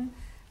vertreten,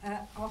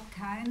 auch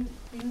kein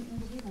Ding in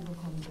Bewegung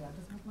bekommen wäre.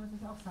 Das muss man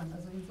natürlich auch sagen.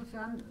 Also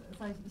insofern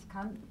sage ich,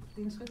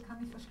 den Schritt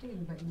kann ich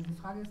verstehen bei Ihnen. Die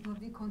Frage ist nur,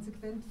 wie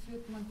konsequent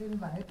führt man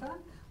den weiter?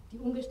 Die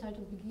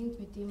Umgestaltung beginnt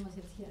mit dem, was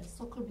jetzt hier als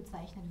Sockel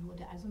bezeichnet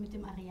wurde, also mit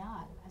dem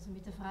Areal, also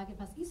mit der Frage,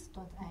 was ist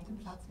dort eigentlich? Mit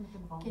dem Platz, mit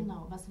dem Raum.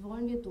 Genau, was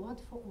wollen wir dort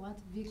vor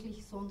Ort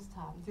wirklich sonst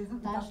haben? Das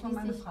ist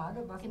meine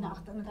Frage, was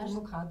macht eine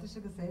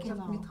demokratische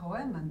Gesellschaft mit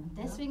Räumen?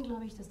 Deswegen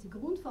glaube ich, dass die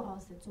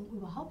Grundvoraussetzung,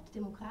 überhaupt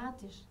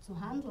demokratisch zu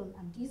handeln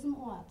an diesem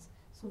Ort,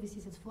 so wie Sie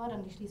es jetzt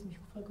fordern, ich schließe mich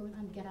vollkommen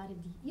an, gerade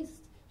die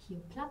ist, hier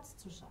Platz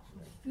zu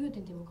schaffen für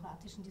den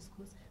demokratischen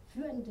Diskurs,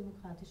 für eine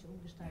demokratische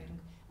Umgestaltung.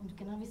 Und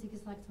genau wie Sie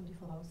gesagt haben, die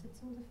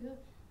Voraussetzungen dafür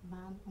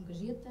waren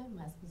engagierte,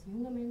 meistens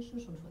junge Menschen,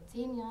 schon vor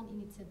 10 Jahren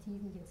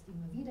Initiativen, jetzt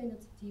immer wieder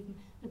Initiativen,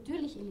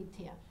 natürlich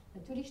elitär,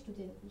 natürlich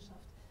Studentenschaft,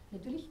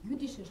 natürlich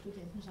jüdische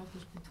Studentenschaft,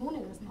 ich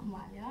betone das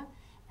nochmal, ja,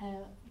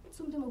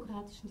 zum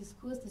demokratischen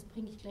Diskurs, das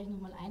bringe ich gleich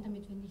nochmal ein,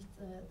 damit wir nicht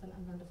dann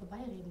aneinander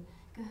vorbeireden,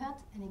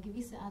 gehört eine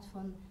gewisse Art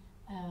von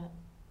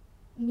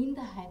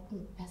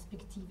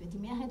Minderheitenperspektive. Die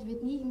Mehrheit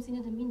wird nie im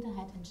Sinne der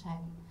Minderheit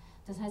entscheiden.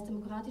 Das heißt,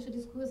 demokratischer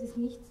Diskurs ist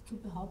nicht zu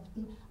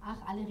behaupten, ach,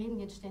 alle reden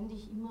jetzt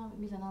ständig immer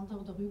miteinander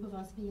darüber,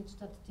 was wir jetzt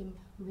statt dem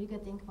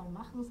Lueger-Denkmal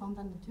machen,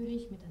 sondern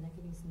natürlich mit einer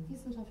gewissen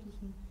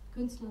wissenschaftlichen,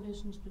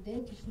 künstlerischen,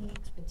 studentischen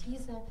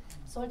Expertise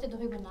sollte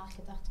darüber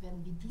nachgedacht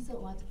werden, wie dieser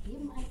Ort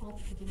eben ein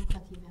Ort für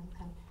Demokratie werden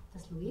kann.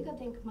 Das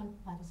Lueger-Denkmal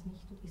war das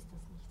nicht und ist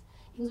das nicht.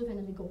 Insofern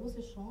eine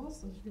große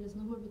Chance, und ich will es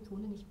nochmal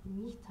betonen, ich bin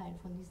nicht Teil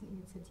von diesen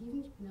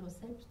Initiativen, ich bin aber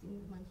selbst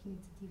in manchen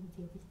Initiativen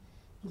tätig.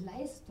 Die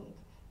Leistung,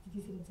 die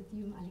diese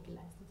Initiativen alle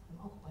geleistet haben,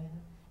 auch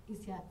eure,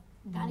 ist ja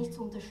gar nicht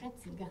zu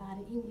unterschätzen,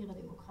 gerade in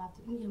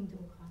ihrem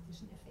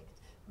demokratischen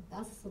Effekt. Und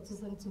das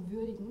sozusagen zu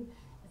würdigen,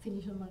 finde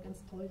ich schon mal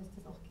ganz toll, dass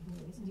das auch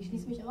gelungen ist. Und ich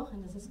schließe mich auch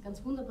an, das ist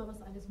ganz wunderbar,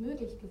 was alles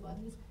möglich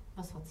geworden ist,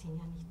 was vor 10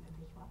 Jahren nicht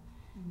möglich war.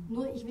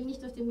 Nur ich will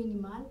nicht auf dem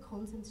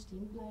Minimalkonsens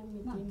stehen bleiben.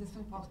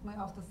 Deswegen braucht man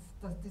auch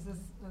dieses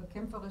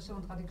Kämpferische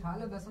und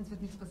Radikale, weil sonst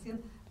wird nichts passieren.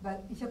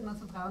 Weil ich habe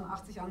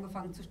 1983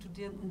 angefangen zu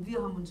studieren und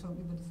wir haben uns schon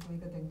über das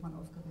Lueger-Denkmal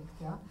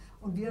aufgeregt. Ja?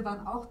 Und wir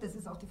waren auch, das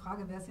ist auch die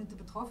Frage, wer sind die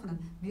Betroffenen?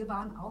 Wir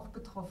waren auch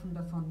betroffen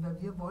davon, weil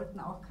wir wollten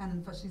auch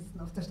keinen Faschisten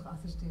auf der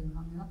Straße stehen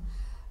haben.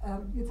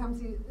 Ja? Jetzt haben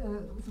Sie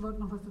wollten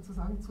noch was dazu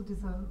sagen zu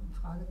dieser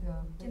Frage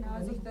der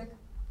Lichtdeck.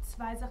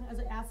 Zwei Sachen.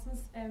 Also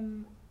erstens,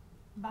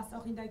 was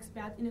auch in der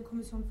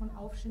ExpertInnenkommission von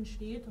Aufstehen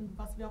steht und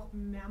was wir auch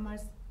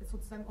mehrmals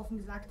sozusagen offen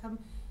gesagt haben,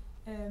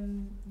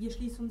 wir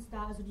schließen uns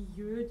da, also die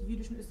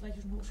jüdischen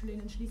österreichischen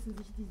HochschülerInnen schließen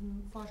sich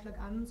diesem Vorschlag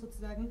an,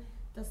 sozusagen,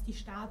 dass die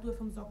Statue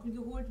vom Sockel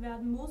geholt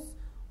werden muss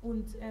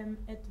und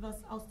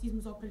etwas aus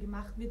diesem Sockel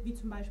gemacht wird, wie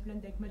zum Beispiel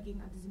ein Denkmal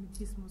gegen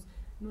Antisemitismus.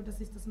 Nur, dass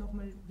ich das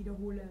nochmal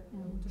wiederhole,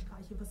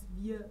 unterstreiche, was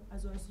wir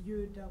also als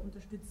Jö da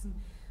unterstützen.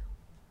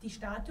 Die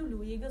Statue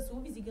Luega,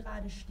 so wie sie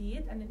gerade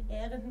steht, einen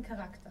ehrenden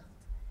Charakter hat.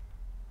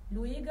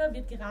 Luega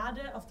wird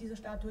gerade auf dieser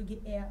Statue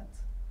geehrt.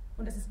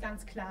 Und das ist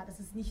ganz klar,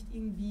 das ist nicht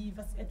irgendwie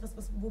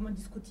wo man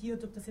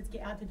diskutiert, ob das jetzt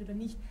geehrt wird oder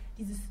nicht.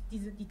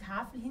 Die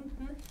Tafel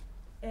hinten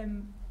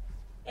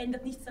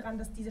ändert nichts daran,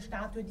 dass diese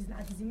Statue diesen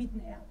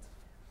Antisemiten ehrt.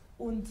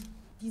 Und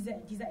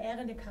dieser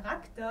ehrende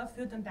Charakter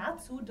führt dann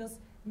dazu, dass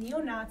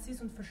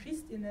Neonazis und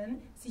FaschistInnen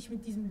sich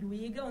mit diesem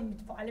Luega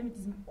und vor allem mit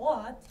diesem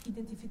Ort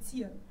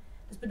identifizieren.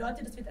 Das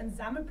bedeutet, es wird ein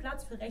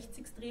Sammelplatz für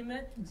rechtsextreme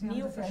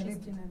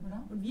Neofaschistinnen.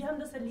 Und wir haben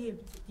das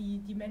erlebt.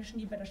 Die Menschen,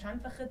 die bei der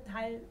Schandwache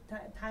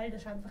Teil der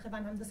Schandwache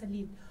waren, haben das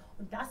erlebt.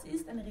 Und das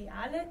ist eine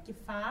reale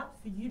Gefahr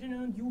für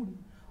Jüdinnen und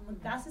Juden.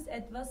 Und das ist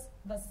etwas,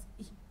 was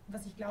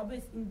ich glaube,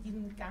 ist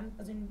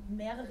in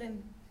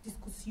mehreren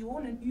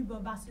Diskussionen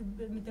über was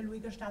mit der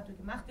Luega-Statue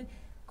gemacht wird,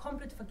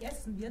 komplett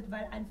vergessen wird,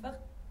 weil einfach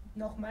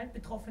nochmal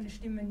betroffene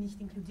Stimmen nicht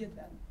inkludiert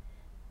werden.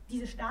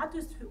 Diese Statue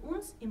ist für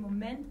uns im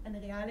Moment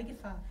eine reale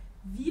Gefahr.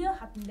 Wir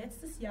hatten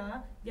letztes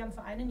Jahr, wir haben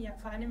vor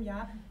einem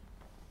Jahr,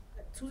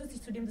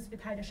 zusätzlich zu dem, dass wir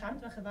Teil der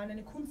Schandwache waren,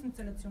 eine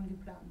Kunstinstallation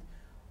geplant.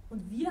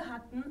 Und wir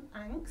hatten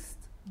Angst,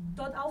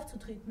 dort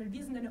aufzutreten, weil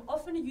wir sind eine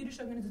offene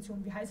jüdische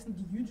Organisation. Wir heißen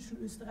die Jüdischen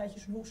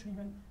Österreichischen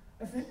Hochschulen.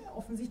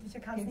 Offensichtlicher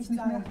kann es nicht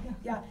sagen.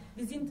 Ja,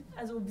 wir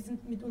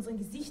sind mit unseren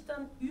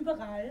Gesichtern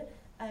überall.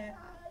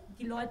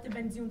 Die Leute,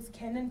 wenn sie uns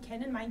kennen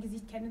mein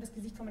Gesicht, kennen das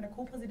Gesicht von meiner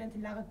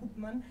Co-Präsidentin Lara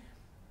Gutmann.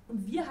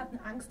 Und wir hatten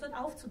Angst, dort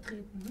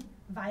aufzutreten,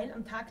 weil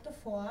am Tag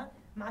davor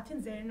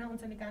Martin Sellner und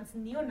seine ganze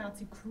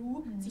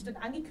Neonazi-Crew sich dort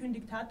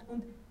angekündigt hat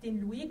und den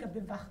Luega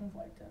bewachen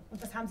wollte.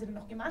 Und das haben sie dann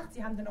auch gemacht.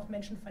 Sie haben dann auch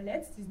Menschen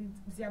verletzt,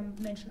 sie haben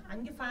Menschen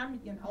angefahren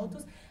mit ihren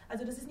Autos.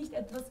 Also das ist nicht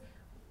etwas,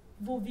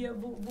 wo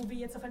wir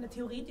jetzt auf einer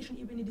theoretischen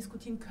Ebene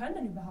diskutieren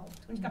können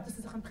überhaupt. Und ich glaube, das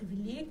ist auch ein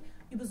Privileg,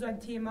 über so ein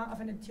Thema auf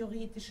einem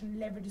theoretischen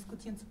Level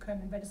diskutieren zu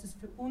können, weil das ist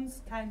für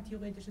uns kein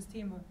theoretisches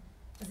Thema.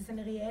 Das ist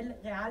eine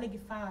reale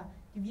Gefahr,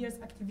 die wir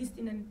als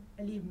AktivistInnen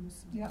erleben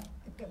müssen. Ja,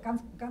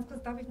 ganz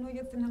kurz darf ich nur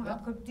jetzt den Herrn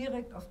Radkolb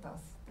direkt auf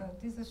das.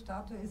 Diese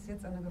Statue ist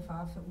jetzt eine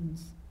Gefahr für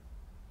uns.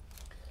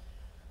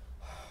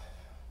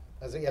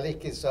 Also ehrlich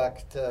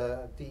gesagt,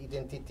 die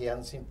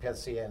Identitären sind per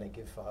se eine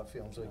Gefahr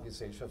für unsere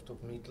Gesellschaft,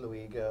 ob mit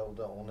Luega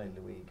oder ohne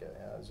Luega.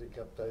 Ja, also ich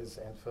glaube, da ist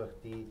einfach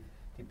die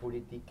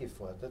Politik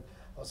gefordert.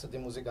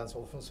 Außerdem muss ich ganz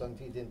offen sagen,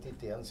 die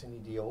Identitären sind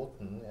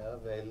Idioten,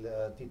 ja,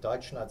 weil die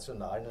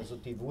Deutschnationalen, also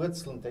die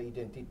Wurzeln der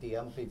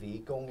identitären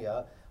Bewegung,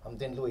 ja, haben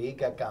den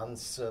Luega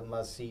ganz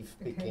massiv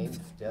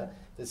bekämpft. Ja.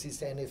 Das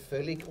ist eine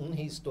völlig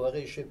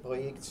unhistorische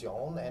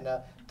Projektion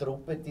einer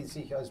Truppe, die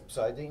sich als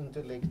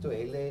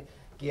Pseudo-Intellektuelle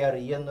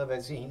gerieren, nur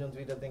weil sie hin und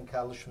wieder den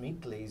Karl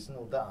Schmidt lesen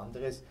oder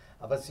anderes,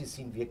 aber sie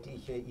sind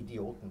wirkliche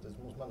Idioten, das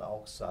muss man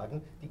auch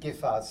sagen. Die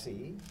Gefahr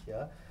sehe ich,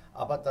 ja.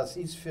 Aber das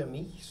ist für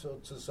mich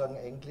sozusagen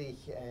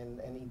eigentlich ein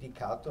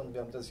Indikator, und wir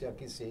haben das ja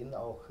gesehen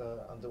auch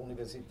an der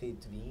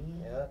Universität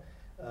Wien, ja,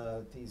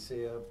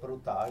 dieser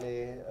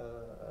brutale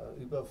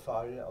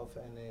Überfall auf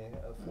eine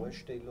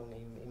Vorstellung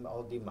im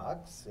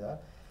Audimax. Ja.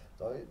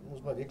 Da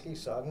muss man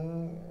wirklich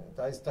sagen,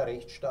 da ist der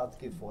Rechtsstaat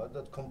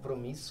gefordert,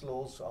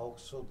 kompromisslos auch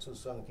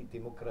sozusagen die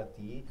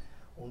Demokratie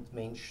und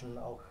Menschen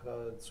auch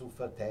zu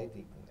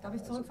verteidigen. Darf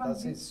ich zurückfahren?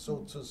 Also das ist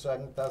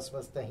sozusagen das,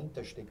 was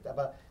dahinter steckt.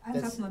 Aber ein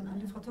Satz nur an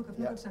die Frau Turkow.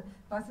 Ja.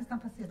 Was ist dann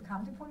passiert?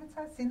 Kam die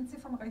Polizei? Sind Sie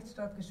vom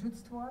Rechtsstaat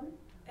geschützt worden?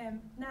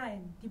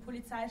 Nein, die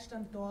Polizei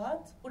stand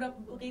dort. Oder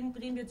reden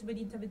wir jetzt über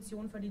die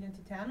Intervention von den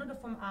Identitären oder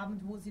vom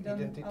Abend, wo sie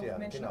dann auch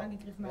Menschen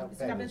angegriffen haben?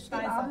 Ja,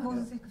 am Abend, wo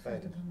sie sich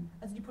gefürchtet haben.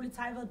 Also die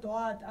Polizei war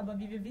dort, aber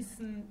wie wir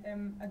wissen,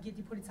 agiert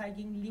die Polizei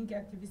gegen linke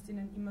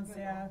Aktivistinnen immer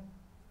sehr...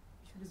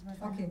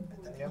 Okay.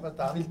 Ja, aber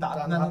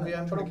dann haben wir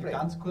ein Problem.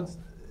 Ganz kurz,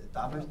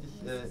 da möchte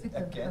ich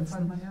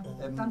ergänzen.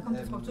 Dann kommt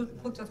die Frau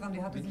Putscher dran,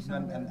 die hatte sich nur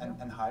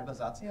ein halber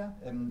Satz, ja.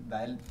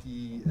 Weil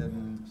die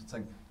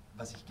sozusagen,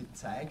 was sich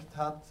gezeigt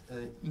hat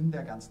in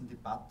der ganzen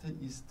Debatte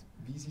ist,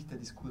 wie sich der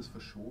Diskurs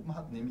verschoben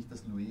hat, nämlich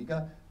dass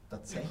Luega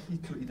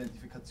tatsächlich zur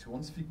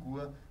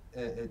Identifikationsfigur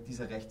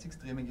dieser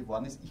Rechtsextreme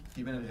geworden ist. Ich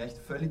gebe Ihnen recht,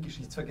 völlig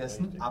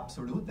geschichtsvergessen, richtig.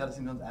 Absolut, ja, da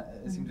sind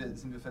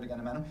wir völlig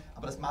einer Meinung,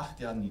 aber das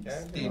macht ja nichts,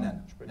 ja, genau.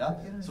 Denen. Ja,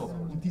 so,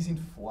 und die sind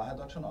vorher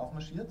dort schon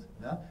aufmarschiert,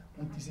 ja,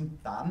 und die sind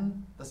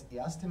dann das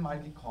erste Mal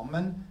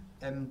gekommen,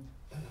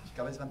 ich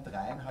glaube es waren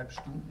 3,5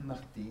 Stunden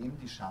nachdem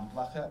die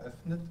Schandwache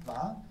eröffnet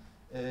war,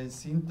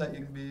 sind da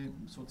irgendwie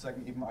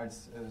sozusagen eben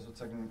als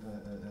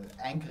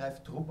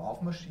Eingreiftrupp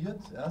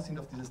aufmarschiert, ja, sind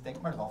auf dieses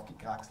Denkmal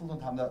raufgekraxelt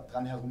und haben da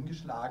dran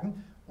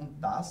herumgeschlagen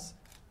und das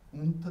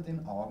unter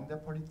den Augen der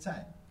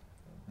Polizei.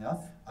 Ja,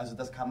 also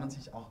das kann man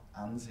sich auch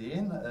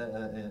ansehen,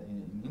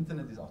 im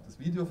Internet ist auch das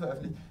Video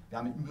veröffentlicht. Wir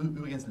haben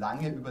übrigens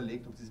lange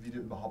überlegt, ob dieses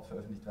Video überhaupt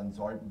veröffentlicht werden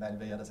soll, weil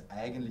wir ja das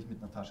eigentlich mit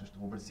Natascha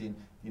Strobel sehen,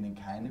 denen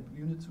keine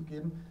Bühne zu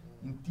geben.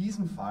 In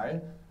diesem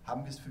Fall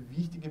haben wir es für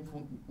wichtig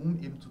empfunden, um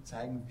eben zu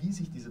zeigen, wie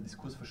sich dieser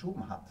Diskurs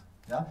verschoben hat.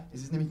 Ja,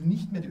 es ist nämlich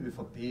nicht mehr die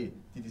ÖVP,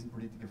 die diesen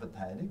Politiker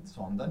verteidigt,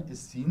 sondern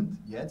es sind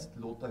jetzt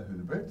Lothar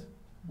Höbelt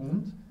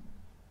und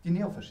die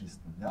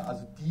Neofaschisten. Ja,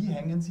 also die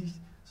hängen sich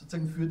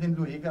sozusagen für den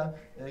Luega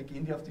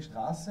gehen die auf die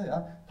Straße,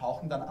 ja,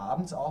 tauchen dann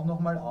abends auch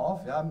nochmal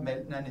auf, ja,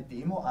 melden eine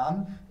Demo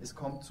an, es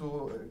kommt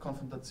zu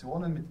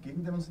Konfrontationen mit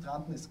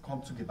Gegendemonstranten, es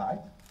kommt zu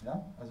Gewalt,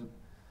 ja, also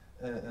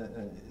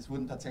es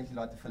wurden tatsächlich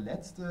Leute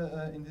verletzt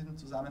in diesem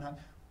Zusammenhang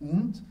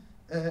und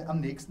am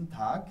nächsten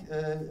Tag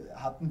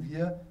hatten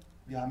wir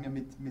haben ja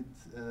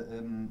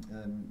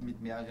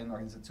mit mehreren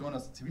Organisationen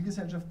aus der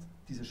Zivilgesellschaft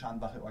diese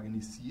Schandwache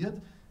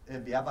organisiert.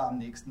 Wer war am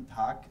nächsten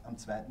Tag, am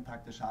zweiten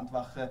Tag der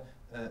Schandwache,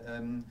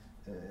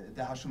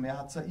 der Hashomer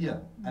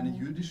Hatzair, eine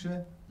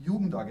jüdische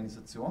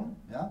Jugendorganisation,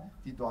 ja,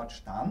 die dort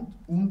stand,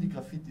 um die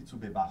Graffiti zu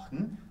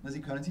bewachen. Na,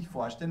 Sie können sich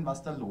vorstellen,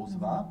 was da los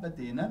war bei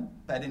denen,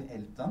 bei den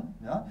Eltern.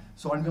 Ja.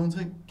 Sollen wir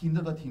unsere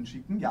Kinder dorthin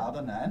schicken, ja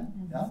oder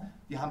nein? Ja.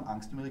 Die haben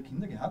Angst um ihre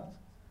Kinder gehabt.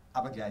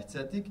 Aber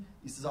gleichzeitig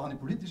ist es auch eine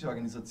politische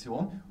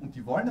Organisation und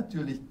die wollen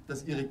natürlich,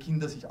 dass ihre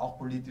Kinder sich auch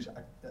politisch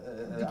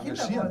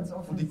engagieren.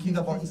 Und die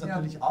Kinder wollen es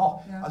natürlich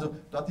auch. Ja. Also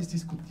dort ist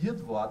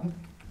diskutiert worden,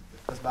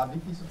 das war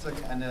wirklich sozusagen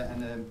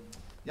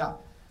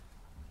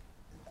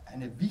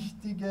eine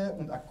wichtige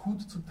und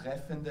akut zu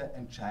treffende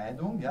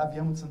Entscheidung. Ja,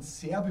 wir haben uns dann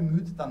sehr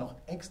bemüht, da noch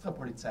extra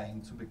Polizei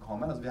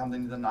hinzubekommen. Also wir haben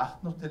dann in der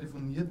Nacht noch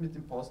telefoniert mit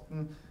dem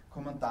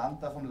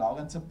Postenkommandant da vom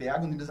Laurenzer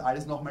Berg und ihm das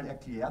alles nochmal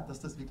erklärt, dass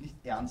das wirklich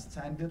ernst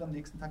sein wird am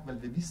nächsten Tag, weil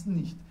wir wissen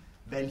nicht,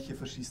 welche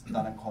Faschisten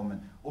dann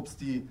kommen. Ob es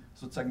die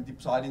sozusagen die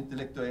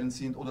Pseudo-Intellektuellen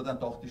sind oder dann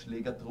doch die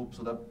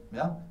Schlägertrupps oder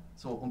ja,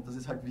 so. Und dass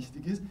es halt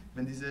wichtig ist,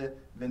 wenn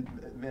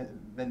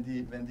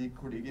die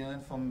Kolleginnen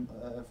vom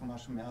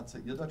Hashomer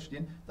Hatzair dort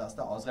stehen, dass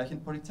da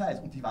ausreichend Polizei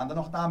ist. Und die waren dann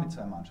auch da mit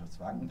 2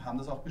 Mannschaftswagen und haben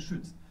das auch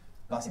beschützt.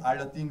 Was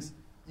allerdings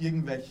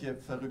irgendwelche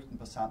verrückten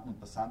Passanten und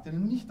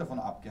Passantinnen nicht davon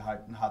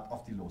abgehalten hat,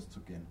 auf die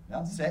loszugehen.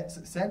 Ja?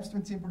 Selbst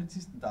wenn 10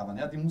 Polizisten da waren,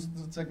 ja, die mussten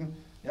sozusagen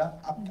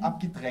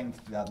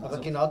abgedrängt werden. Aber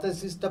genau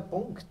das ist der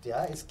Punkt.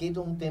 Ja? Es geht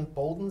um den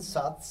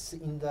Bodensatz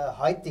in der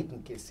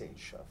heutigen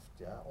Gesellschaft.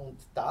 Ja? Und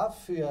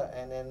dafür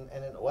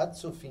einen Ort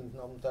zu finden,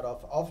 um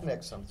darauf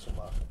aufmerksam zu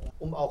machen,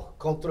 um auch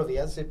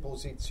kontroverse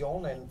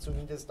Positionen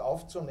zumindest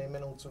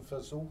aufzunehmen und zu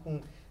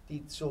versuchen,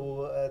 die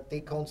zu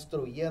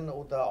dekonstruieren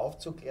oder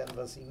aufzuklären,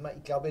 was immer.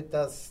 Ich glaube,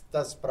 das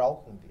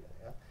brauchen wir.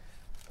 Ja.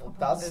 Und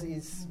das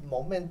ist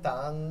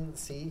momentan,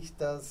 sehe ich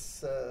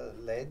das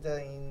leider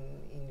in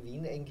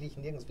Wien eigentlich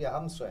nirgends. Wir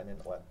haben so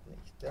einen Ort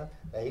nicht. Ja.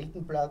 Der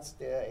Heldenplatz,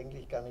 der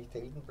eigentlich gar nicht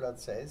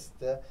Heldenplatz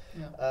heißt,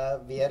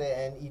 wäre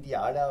ein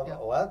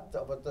idealer Ort,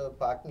 aber da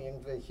parken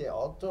irgendwelche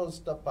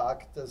Autos, da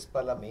parkt das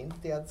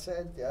Parlament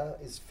derzeit. Ja.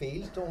 Es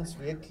fehlt uns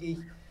wirklich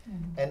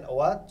ein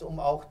Ort, um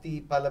auch die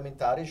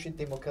parlamentarische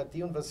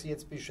Demokratie, und was Sie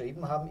jetzt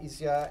beschrieben haben,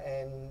 ist ja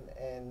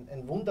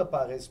ein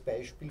wunderbares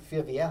Beispiel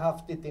für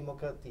wehrhafte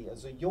Demokratie.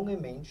 Also junge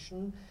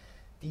Menschen,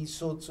 die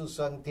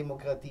sozusagen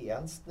Demokratie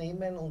ernst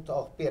nehmen und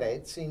auch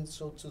bereit sind,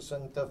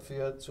 sozusagen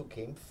dafür zu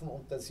kämpfen.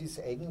 Und das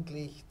ist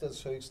eigentlich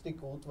das höchste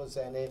Gut, was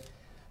eine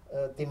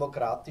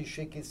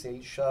demokratische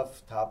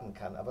Gesellschaft haben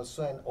kann. Aber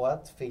so ein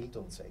Ort fehlt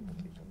uns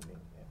eigentlich.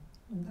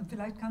 Und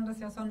vielleicht kann das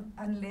ja so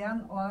ein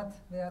Lernort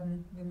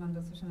werden, wie man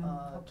das so schön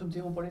Zum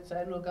Thema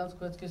Polizei nur ganz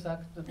kurz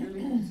gesagt,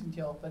 natürlich, die sind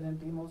ja auch bei den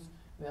Demos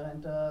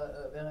während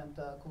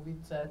der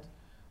Covid-Zeit,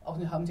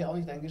 haben sie auch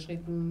nicht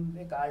eingeschritten,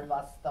 egal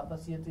was da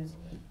passiert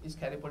ist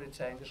keine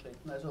Polizei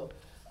eingeschritten. Also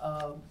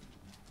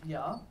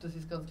ja, das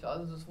ist ganz klar,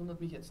 also das wundert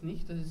mich jetzt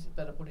nicht, dass es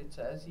bei der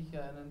Polizei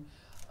sicher einen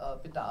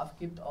Bedarf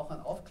gibt, auch an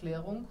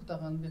Aufklärung,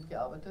 daran wird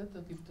gearbeitet, da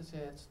gibt es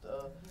ja jetzt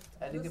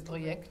einige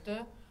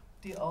Projekte,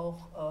 die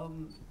auch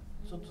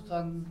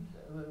sozusagen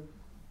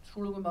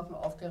Schulungen machen,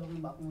 Aufklärungen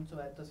machen und so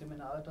weiter,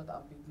 Seminare dort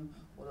anbieten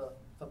oder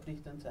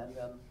verpflichtend sein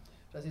werden.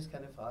 Das ist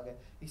keine Frage.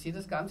 Ich sehe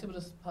das Ganze, aber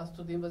das passt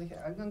zu dem, was ich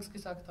eingangs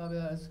gesagt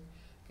habe, als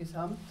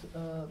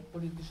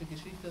gesamtpolitische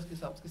Geschichte, als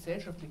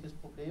gesamtgesellschaftliches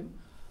Problem.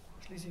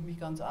 Schließe ich mich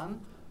ganz an.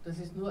 Das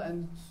ist nur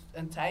ein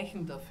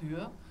Zeichen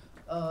dafür,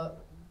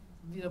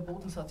 wie der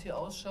Bodensatz hier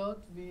ausschaut,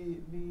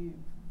 wie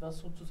was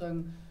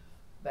sozusagen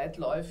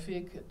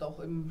weitläufig doch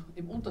im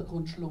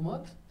Untergrund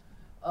schlummert.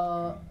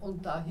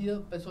 Und da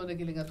hier bei so einer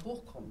Gelegenheit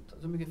hochkommt.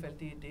 Also mir gefällt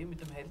die Idee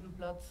mit dem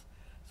Heldenplatz,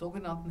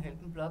 sogenannten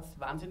Heldenplatz,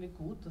 wahnsinnig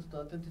gut, dass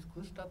dort ein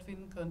Diskurs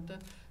stattfinden könnte.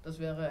 Das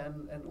wäre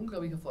ein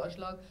unglaublicher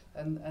Vorschlag,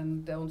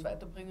 der uns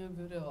weiterbringen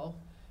würde, auch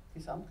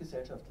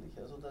gesamtgesellschaftlich.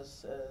 Also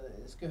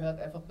es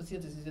gehört einfach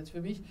passiert. Es ist jetzt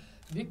für mich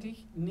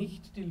wirklich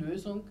nicht die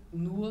Lösung,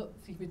 nur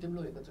sich mit dem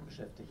Luega zu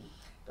beschäftigen.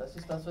 Das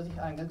ist das, was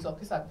ich eingangs auch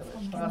gesagt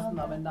habe.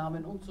 Straßennamen,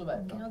 Namen und so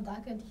weiter. Genau, da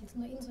könnte ich jetzt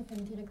nur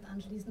insofern direkt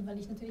anschließen, weil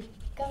ich natürlich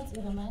ganz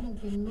Ihrer Meinung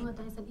bin, nur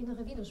da ist ein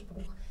innerer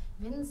Widerspruch.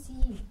 Wenn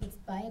Sie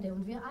jetzt beide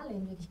und wir alle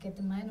in Wirklichkeit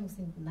der Meinung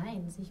sind,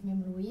 nein, sich mit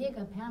dem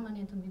Luega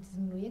permanent und mit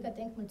diesem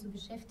Luega-Denkmal zu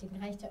beschäftigen,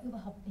 reicht ja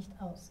überhaupt nicht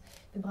aus.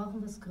 Wir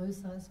brauchen was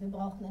Größeres, wir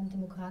brauchen einen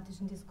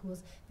demokratischen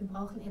Diskurs, wir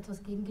brauchen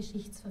etwas gegen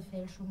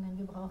Geschichtsverfälschungen,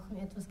 wir brauchen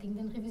etwas gegen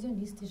den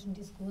revisionistischen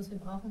Diskurs, wir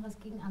brauchen was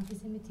gegen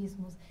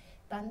Antisemitismus.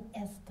 Dann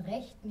erst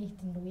recht nicht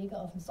den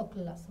Luega auf den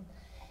Sockel lassen.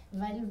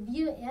 Weil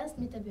wir erst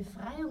mit der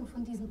Befreiung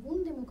von diesen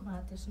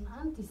undemokratischen,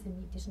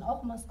 antisemitischen,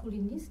 auch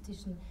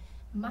maskulinistischen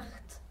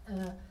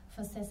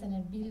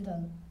machtversessenen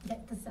Bildern,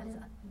 das ist alles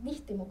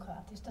nicht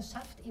demokratisch, das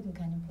schafft eben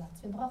keinen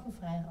Platz. Wir brauchen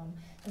Freiraum.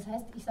 Das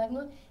heißt, ich sage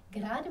nur,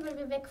 gerade weil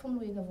wir weg vom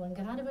Lueger wollen,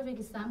 gerade weil wir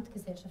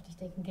gesamtgesellschaftlich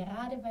denken,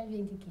 gerade weil wir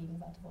in die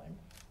Gegenwart wollen,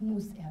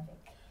 muss er weg.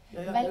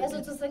 Weil er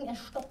sozusagen, er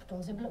stoppt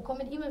uns. Wir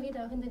kommen immer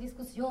wieder auch in der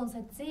Diskussion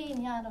seit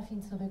 10 Jahren auf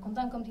ihn zurück. Und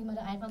dann kommt immer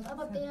der Einwand,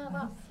 aber der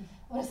war,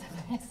 oder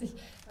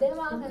der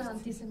war auch ein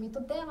Antisemit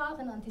und der war auch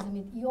ein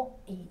Antisemit. Jo,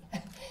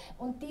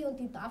 Und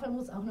die Tafel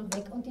muss auch noch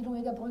weg und die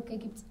Lueger Brücke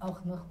gibt es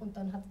auch noch. Und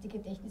dann hat es die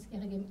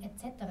Gedächtniskirche gegeben,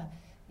 etc.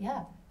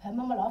 Ja, hören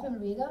wir mal auf im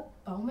Lueger,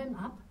 bauen wir ihn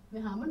ab.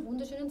 Wir haben einen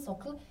wunderschönen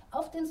Sockel.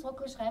 Auf den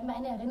Sockel schreiben wir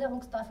eine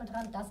Erinnerungstafel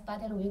dran, dass da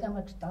der Lueger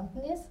mal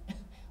gestanden ist.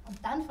 Und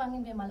dann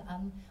fangen wir mal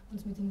an,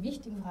 uns mit den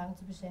wichtigen Fragen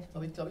zu beschäftigen.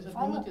 Aber ich glaube, es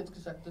hat niemand jetzt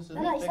gesagt, dass er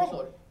nicht weg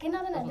soll. Genau,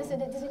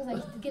 deswegen sage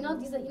ich, genau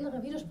dieser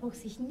innere Widerspruch,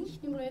 sich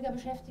nicht mit dem Lueger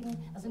beschäftigen,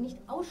 also nicht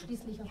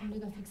ausschließlich auf dem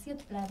Lueger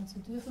fixiert bleiben zu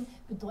dürfen,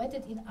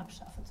 bedeutet ihn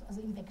abschaffen, also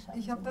ihn wegschaffen.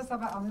 Ich habe das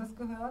aber anders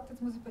gehört,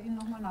 jetzt muss ich bei Ihnen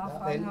nochmal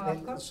nachfragen,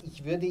 Herr Radko.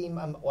 Ich würde ihn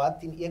am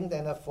Ort in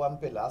irgendeiner Form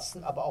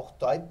belassen, aber auch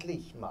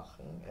deutlich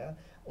machen. Ja?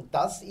 Und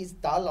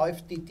da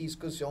läuft die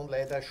Diskussion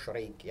leider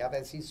schräg, ja,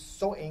 weil sie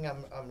so eng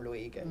am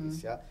Lueger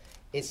ist. Ja.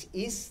 Es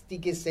ist die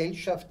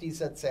Gesellschaft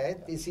dieser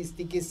Zeit, es ist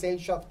die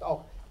Gesellschaft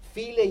auch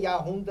viele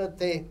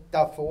Jahrhunderte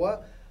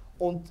davor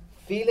und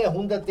viele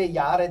hunderte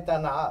Jahre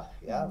danach.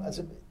 Ja.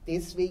 Also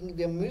deswegen,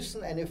 wir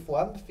müssen eine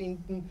Form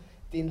finden,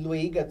 den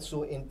Lueger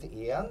zu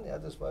entehren. Ja,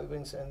 das war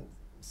übrigens ein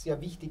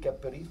sehr wichtiger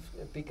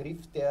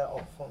Begriff, der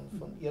auch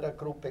von Ihrer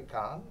Gruppe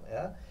kam.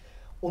 Ja.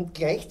 Und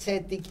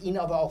gleichzeitig ihn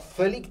aber auch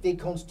völlig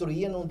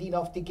dekonstruieren und ihn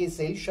auf die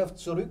Gesellschaft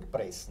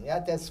zurückpressen. Ja,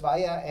 das war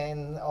ja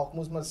ein, auch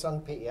muss man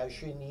sagen,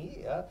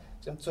 PR-Genie. Ja.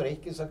 Sie haben zu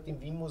Recht gesagt, im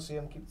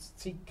Wien-Museum gibt es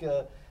zig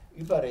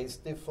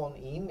Überreste von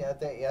ihm. Ja,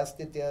 der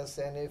Erste, der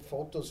seine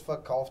Fotos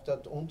verkauft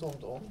hat und.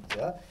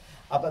 Ja.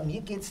 Aber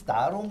mir geht es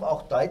darum,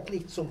 auch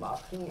deutlich zu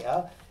machen,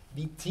 ja,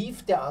 wie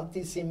tief der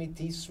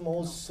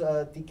Antisemitismus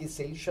die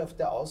Gesellschaft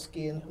der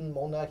ausgehenden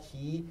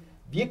Monarchie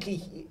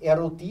wirklich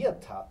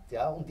erodiert hat,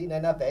 ja, und in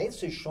einer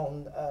Weise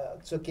schon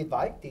zur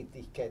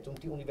Gewalttätigkeit,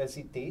 und die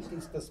Universität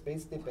ist das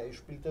beste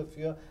Beispiel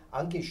dafür,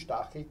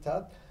 angestachelt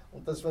hat.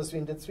 Und das, was wir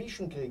in der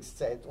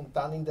Zwischenkriegszeit und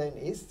dann in der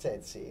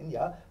NS-Zeit sehen,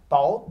 ja,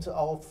 baut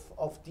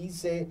auf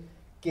diese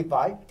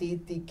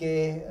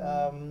gewalttätige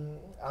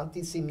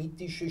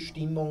antisemitische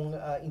Stimmung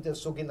in der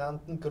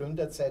sogenannten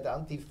Gründerzeit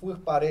an, die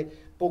furchtbare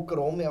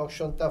Pogrome auch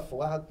schon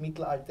davor hat,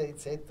 Mittelalter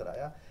etc.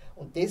 Ja.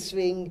 Und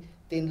deswegen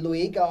den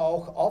Lueger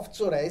auch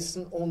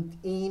aufzureißen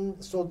und ihn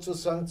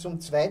sozusagen zum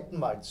zweiten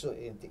Mal zu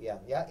entehren.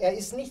 Ja? Er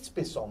ist nichts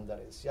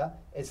Besonderes. Ja?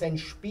 Er ist ein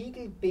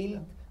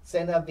Spiegelbild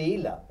seiner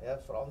Wähler. Ja?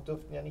 Frauen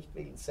durften ja nicht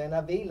wählen,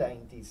 seiner Wähler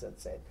in dieser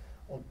Zeit.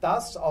 Und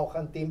das auch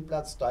an dem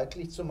Platz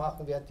deutlich zu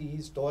machen, wäre die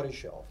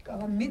historische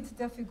Aufgabe. Aber mit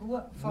der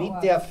Figur vor Ort.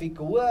 Mit der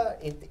Figur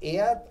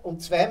entehrt und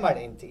zweimal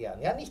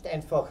entehren. Ja, nicht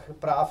einfach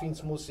brav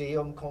ins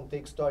Museum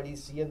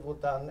kontextualisieren, wo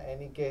dann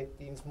einige,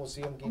 die ins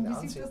Museum gehen,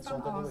 ansehen. Wie sieht das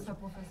dann aus, Herr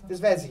Professor? Das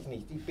weiß ich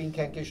nicht. Ich bin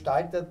kein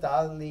Gestalter,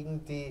 da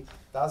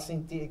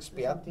sind die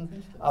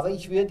Experten. Aber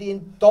ich würde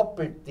ihn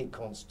doppelt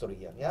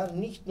dekonstruieren. Ja?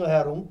 Nicht nur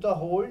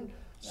herunterholen,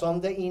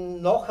 sondern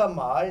ihn noch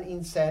einmal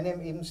in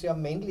seinem eben sehr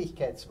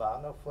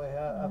Männlichkeitswahn, auch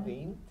vorher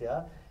erwähnt,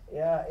 ja,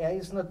 er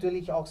ist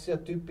natürlich auch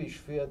sehr typisch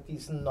für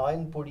diesen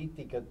neuen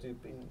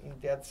Politikertyp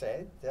in der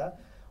Zeit, ja,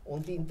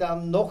 und ihn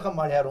dann noch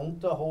einmal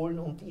herunterholen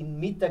und ihn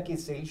mit der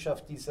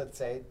Gesellschaft dieser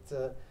Zeit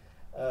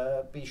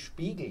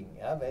bespiegeln,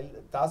 ja, weil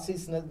das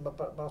ist nicht, man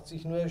braucht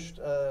sich nur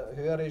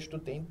höhere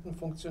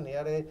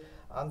Studentenfunktionäre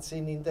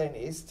ansehen in der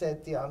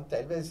NS-Zeit, die haben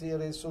teilweise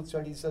ihre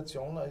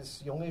Sozialisation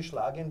als junge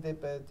Schlagende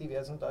bei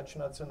diversen deutschen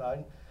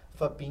nationalen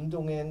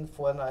Verbindungen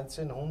vor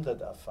 1900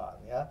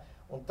 erfahren. Ja?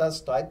 Und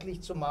das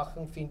deutlich zu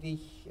machen, finde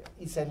ich,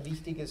 ist ein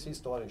wichtiges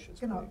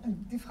historisches Projekt. Genau.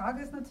 Die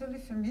Frage ist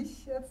natürlich für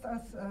mich jetzt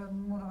als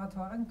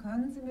Moderatorin,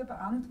 können Sie mir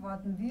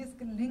beantworten, wie es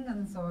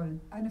gelingen soll,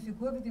 eine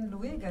Figur wie den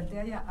Lueger,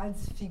 der ja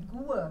als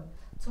Figur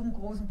zum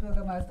großen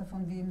Bürgermeister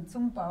von Wien,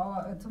 zum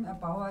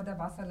Erbauer der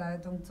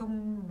Wasserleitung,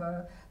 zum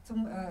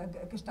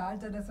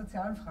Gestalter der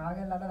sozialen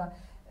Frage,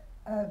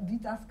 wie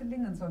das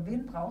gelingen soll.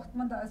 Wen braucht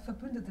man da als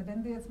Verbündete?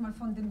 Wenn wir jetzt mal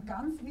von dem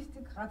ganz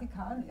wichtig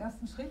radikalen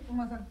ersten Schritt, wo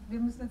man sagt, wir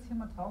müssen jetzt hier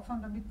mal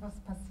draufhauen, damit was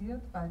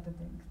passiert,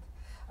 weiterdenkt.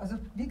 Also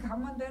wie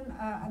kann man denn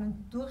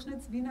einen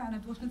Durchschnittswiener, eine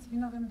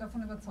Durchschnittswienerin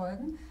davon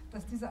überzeugen,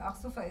 dass dieser ach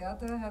so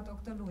verehrte Herr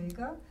Dr.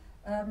 Lueger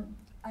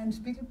ein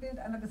Spiegelbild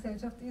einer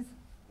Gesellschaft ist,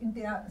 in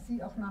der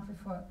sie auch nach wie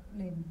vor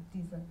leben,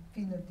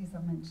 viele dieser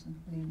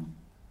Menschen leben.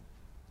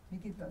 Wie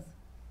geht das?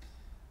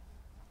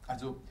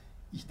 Also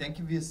ich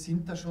denke, wir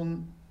sind da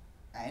schon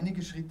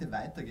einige Schritte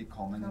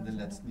weitergekommen in den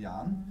letzten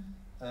Jahren.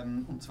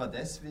 Und zwar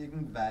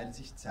deswegen, weil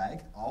sich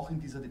zeigt, auch in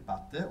dieser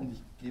Debatte, und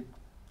ich gebe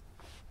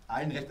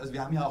allen recht, also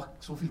wir haben ja auch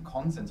so viel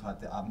Konsens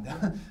heute Abend, ja.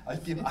 Aber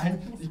ich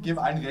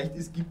gebe allen recht,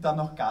 es gibt da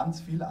noch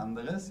ganz viel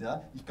anderes.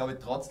 Ja. Ich glaube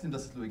trotzdem,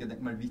 dass das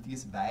Lueger-Denkmal wichtig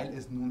ist, weil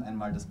es nun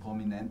einmal das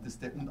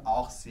prominenteste und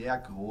auch sehr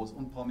groß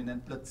und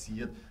prominent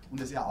platziert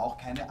und es ja auch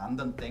keine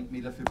anderen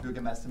Denkmäler für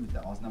Bürgermeister mit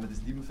der Ausnahme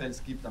des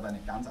Liebenfelds gibt, aber eine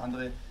ganz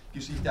andere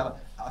Geschichte, aber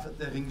auf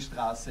der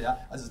Ringstraße, ja,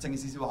 also sozusagen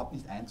es ist überhaupt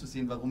nicht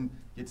einzusehen, warum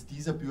jetzt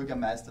dieser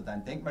Bürgermeister da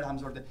ein Denkmal haben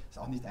sollte, ist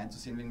auch nicht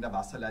einzusehen wegen der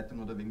Wasserleitung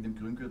oder wegen dem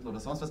Grüngürtel oder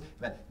sonst was,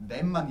 weil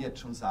wenn man jetzt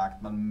schon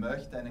sagt, man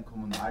möchte einen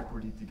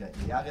Kommunalpolitiker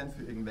ehren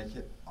für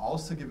irgendwelche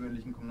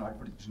außergewöhnlichen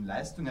kommunalpolitischen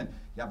Leistungen,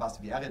 ja,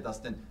 was wäre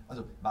das denn,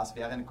 also was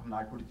wäre eine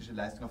kommunalpolitische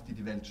Leistung, auf die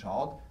die Welt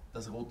schaut?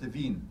 Das Rote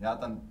Wien, ja,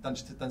 dann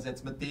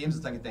setzt man dem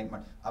sozusagen ein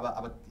Denkmal.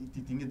 Aber die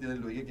Dinge, die der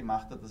Loeger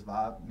gemacht hat, das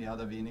war mehr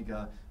oder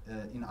weniger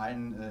in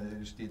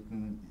allen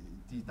Städten,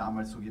 die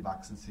damals so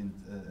gewachsen sind,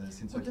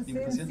 solche Dinge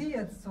passiert. Das sehen Sie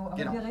jetzt so, aber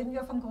genau. wir reden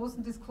ja vom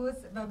großen Diskurs,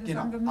 weil wir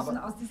Genau. sagen, wir müssen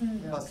aus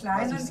diesen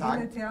kleinen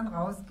elitären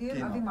rausgehen,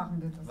 genau. aber wie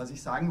machen wir das? Was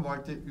ich sagen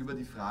wollte über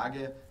die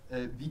Frage,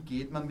 wie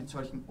geht man mit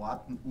solchen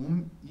Orten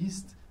um,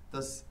 ist,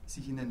 dass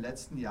sich in den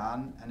letzten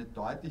Jahren eine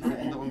deutliche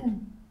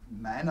Veränderung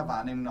meiner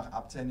Wahrnehmung nach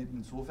abzeichnet,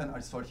 insofern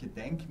als solche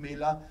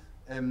Denkmäler,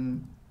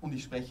 und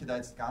ich spreche da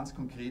jetzt ganz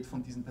konkret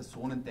von diesen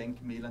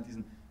Personendenkmälern,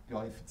 diesen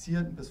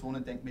glorifizierten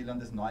Personendenkmälern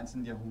des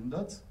 19.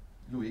 Jahrhunderts.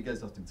 Loeger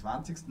ist aus dem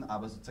 20.,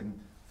 aber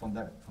sozusagen von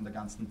der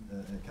ganzen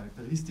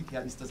Charakteristik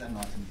her ist das ein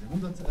 19.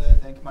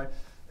 Jahrhundert-Denkmal,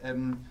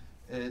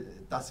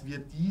 dass wir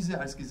diese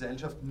als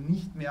Gesellschaft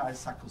nicht mehr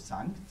als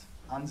sakrosankt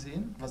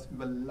ansehen, was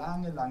über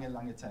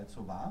lange Zeit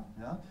so war,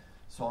 ja,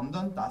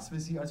 sondern dass wir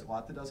sie als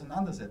Orte der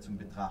Auseinandersetzung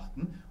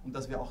betrachten und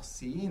dass wir auch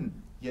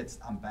sehen,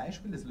 jetzt am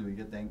Beispiel des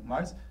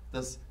Loeger-Denkmals,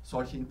 dass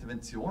solche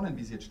Interventionen,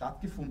 wie sie jetzt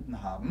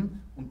stattgefunden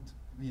haben, und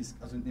wie es,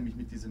 also nämlich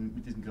mit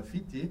diesem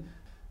Graffiti,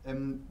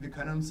 wir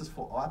können uns das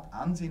vor Ort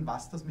ansehen,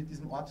 was das mit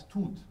diesem Ort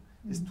tut.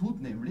 Es tut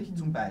nämlich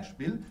zum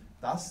Beispiel,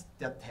 dass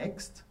der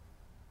Text,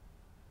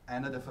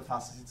 einer der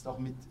Verfasser sitzt auch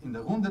mit in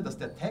der Runde, dass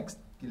der Text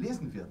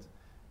gelesen wird,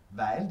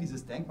 weil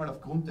dieses Denkmal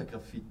aufgrund der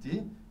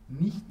Graffiti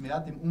nicht mehr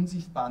dem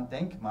unsichtbaren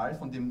Denkmal,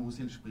 von dem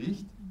Musil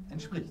spricht,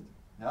 entspricht.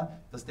 Ja?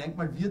 Das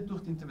Denkmal wird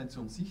durch die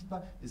Intervention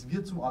sichtbar, es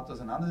wird zum Ort der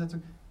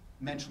Auseinandersetzung,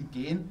 Menschen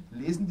gehen,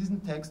 lesen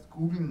diesen Text,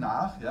 googeln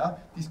nach, ja,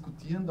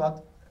 diskutieren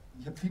dort.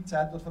 Ich habe viel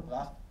Zeit dort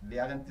verbracht,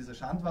 während dieser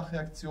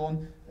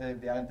Schandwache-Aktion,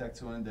 während der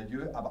Aktionen der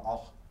Jö, aber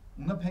auch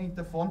unabhängig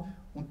davon.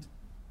 Und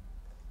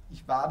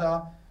ich war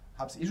da,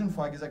 habe es schon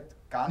vorher gesagt,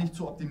 gar nicht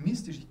so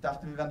optimistisch. Ich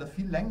dachte, wir werden da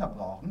viel länger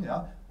brauchen,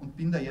 ja, und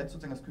bin da jetzt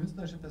sozusagen aus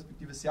künstlerischer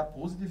Perspektive sehr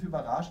positiv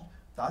überrascht,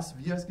 dass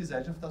wir als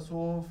Gesellschaft da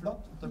so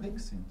flott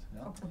unterwegs sind.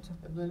 Ja. Ich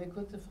habe nur eine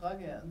kurze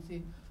Frage an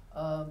Sie.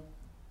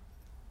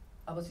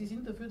 Aber Sie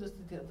sind dafür, dass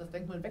das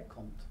Denkmal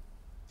wegkommt.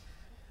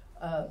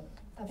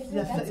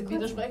 Sie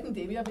widersprechen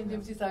dem ja,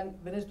 indem Sie sagen,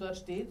 wenn es dort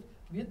steht,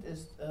 wird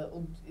es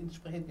und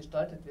entsprechend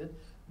gestaltet wird,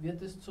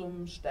 wird es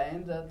zum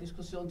Stein der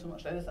Diskussion, zum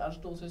Stein des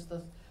Anstoßes,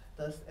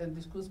 dass ein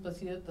Diskurs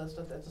passiert, dass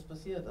dort etwas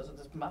passiert. Also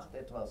das macht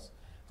etwas.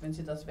 Wenn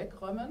Sie das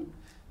wegräumen,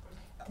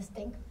 ist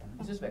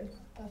es weg.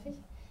 Darf ich?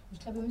 Ich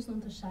glaube, wir müssen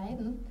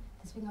unterscheiden,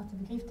 deswegen auch der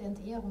Begriff der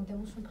Entehrung, der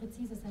muss schon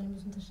präzise sein. Wir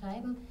müssen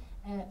unterscheiden,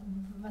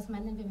 was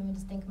meinen wir, wenn wir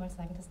das Denkmal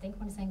sagen? Das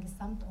Denkmal ist ein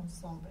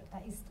Gesamtensemble. Da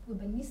ist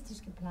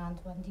urbanistisch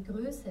geplant worden. Die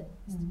Größe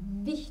ist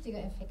ein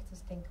wichtiger Effekt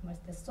des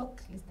Denkmals. Der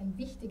Sockel ist ein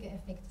wichtiger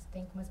Effekt des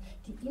Denkmals.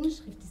 Die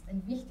Inschrift ist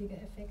ein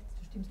wichtiger Effekt.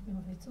 Du stimmst mir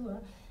hoffentlich zu.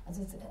 Oder?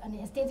 Also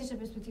eine ästhetische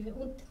Perspektive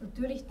und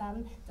natürlich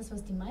dann, das,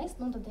 was die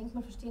meisten unter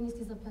Denkmal verstehen, ist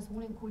dieser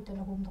Personenkult, der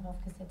nach oben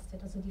drauf gesetzt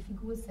wird. Also die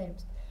Figur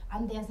selbst,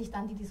 an der sich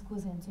dann die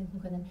Diskurse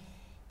entzünden können.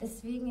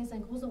 Deswegen ist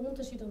ein großer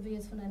Unterschied, ob wir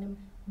jetzt von einem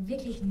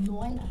wirklich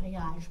neuen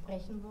Areal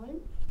sprechen wollen.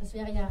 Das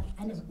wäre ja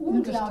eine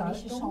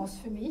unglaubliche Chance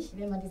für mich,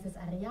 wenn man dieses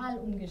Areal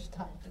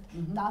umgestaltet.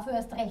 Dafür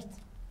erst recht.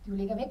 Die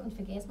Loeger weg und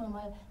vergessen wir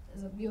mal,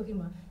 also wie auch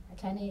immer, eine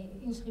kleine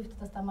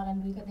Inschrift, dass da mal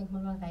ein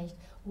Loeger-Denkmal mal reicht.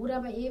 Oder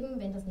aber eben,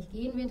 wenn das nicht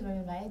gehen wird, weil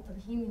wir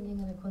weiterhin in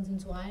irgendeiner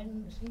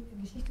konsensualen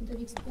Geschichte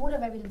unterwegs sind, oder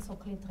weil wir den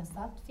Sockel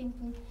interessant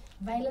finden,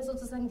 weil er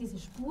sozusagen diese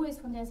Spur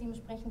ist, von der Sie immer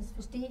sprechen, das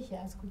verstehe ich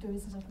ja als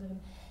Kulturwissenschaftlerin.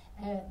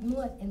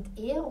 Nur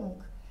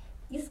Entehrung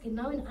ist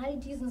genau in all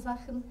diesen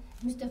Sachen,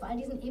 müsste auf all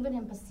diesen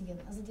Ebenen passieren.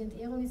 Also die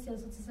Entehrung ist ja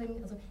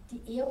sozusagen, also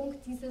die Ehrung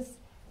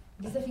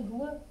dieser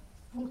Figur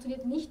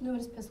funktioniert nicht nur über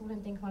das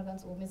Personendenkmal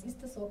ganz oben. Es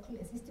ist der Sockel,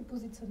 es ist die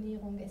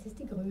Positionierung, es ist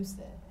die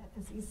Größe,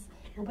 es ist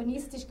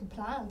urbanistisch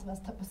geplant,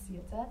 was da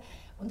passiert. Ja?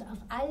 Und auf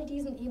all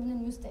diesen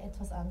Ebenen müsste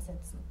etwas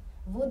ansetzen.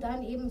 Wo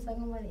dann eben,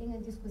 sagen wir mal,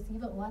 irgendein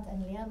diskursiver Ort,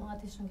 ein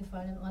Lernort ist, schon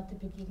gefallen, ein Ort der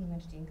Begegnung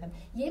entstehen kann.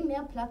 Je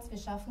mehr Platz wir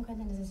schaffen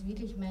können, das ist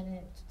wirklich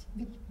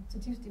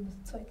zutiefst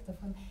überzeugt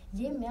davon,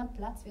 je mehr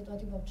Platz wir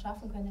dort überhaupt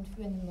schaffen können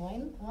für einen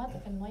neuen Ort,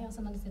 für eine neue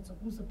Auseinandersetzung,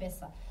 umso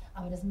besser.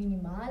 Aber das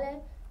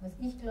Minimale, was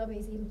ich glaube,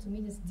 ist eben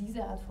zumindest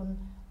diese Art von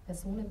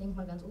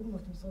Personendenkmal ganz oben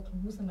auf dem Sockel,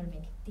 muss einmal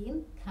weg.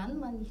 Den kann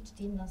man nicht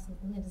stehen lassen,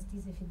 ohne dass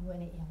diese Figur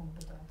eine Ehrung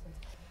bedeutet.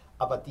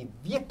 Aber die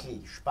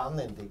wirklich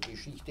spannende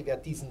Geschichte wäre,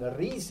 diesen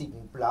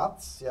riesigen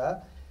Platz,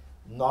 ja,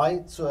 neu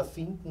zu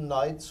erfinden,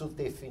 neu zu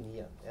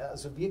definieren. Ja,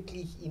 also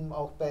wirklich ihm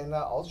auch bei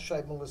einer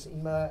Ausschreibung, was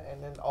immer,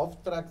 einen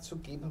Auftrag zu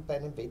geben bei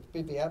einem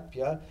Wettbewerb,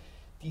 ja,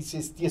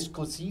 dieses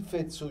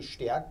Diskursive zu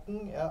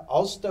stärken, ja,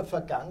 aus der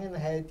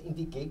Vergangenheit in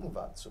die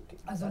Gegenwart zu gehen.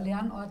 Also ja.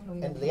 Lernort,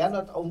 Ein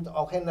Lernort und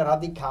auch ein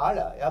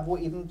radikaler, ja, wo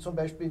eben zum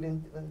Beispiel,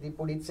 wenn die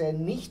Polizei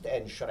nicht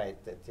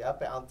einschreitet, ja,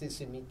 bei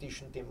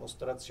antisemitischen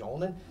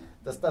Demonstrationen,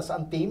 dass das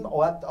an dem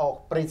Ort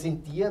auch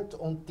präsentiert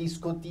und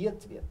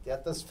diskutiert wird. Ja,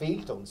 das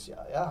fehlt uns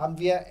ja. Ja. Haben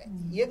wir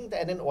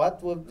irgendeinen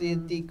Ort, wo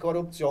die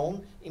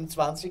Korruption im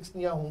 20.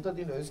 Jahrhundert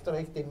in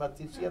Österreich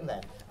thematisieren?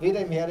 Nein. Weder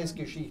im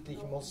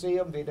Heeresgeschichtlichen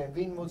Museum, weder im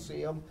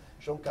Wien-Museum,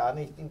 schon gar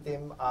nicht in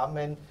dem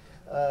armen,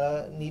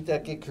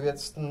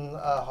 niedergekürzten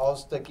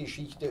Haus der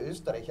Geschichte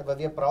Österreich. Aber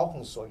wir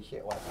brauchen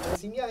solche Orte. Wir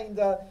sind ja in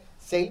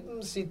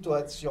derselben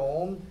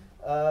Situation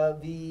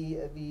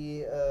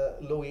wie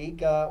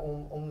Loega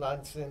um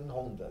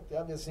 1900.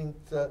 Ja, wir sind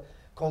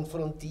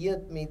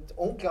konfrontiert mit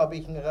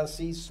unglaublichem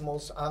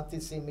Rassismus,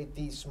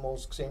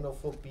 Antisemitismus,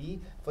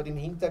 Xenophobie vor dem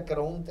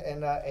Hintergrund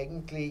einer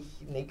eigentlich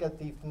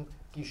negativen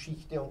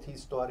Geschichte und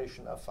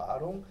historischen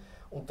Erfahrung.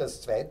 Und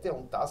das Zweite,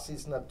 und das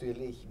ist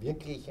natürlich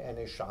wirklich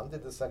eine Schande,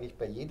 das sage ich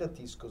bei jeder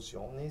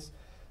Diskussion, ist,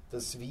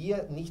 dass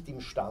wir nicht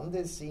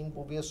imstande sind,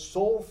 wo wir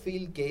so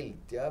viel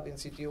Geld, ja, wenn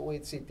Sie die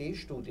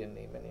OECD-Studien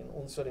nehmen, in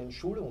unseren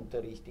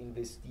Schulunterricht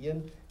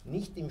investieren,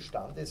 nicht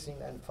imstande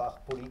sind, ein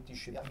Fach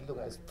politische Bildung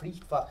als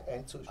Pflichtfach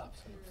einzuschreiben.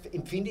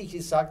 Empfinde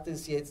ich sage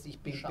das jetzt, ich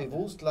bin Schande.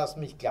 Bewusst, lass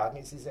mich klagen,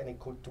 es ist eine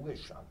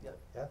Kulturschande.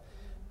 Ja.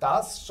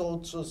 Das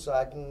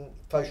sozusagen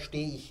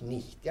verstehe ich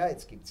nicht. Ja,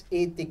 jetzt gibt es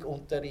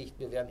Ethikunterricht,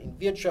 wir werden in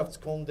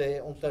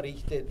Wirtschaftskunde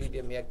unterrichtet, wie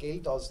wir mehr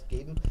Geld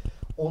ausgeben.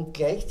 Und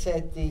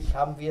gleichzeitig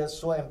haben wir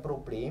so ein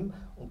Problem,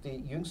 und die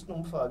jüngsten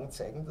Umfragen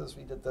zeigen das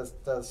wieder, dass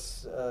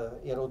das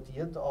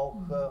erodiert auch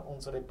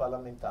unsere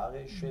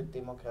parlamentarische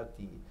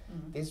Demokratie.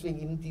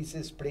 Deswegen eben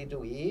dieses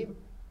Plädoyer,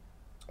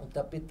 und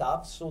da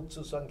bedarf es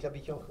sozusagen, glaube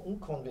ich, auch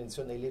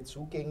unkonventionelle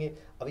Zugänge,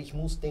 aber ich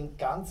muss den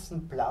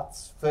ganzen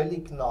Platz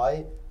völlig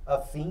neu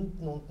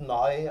erfinden und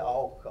neu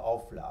auch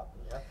aufladen.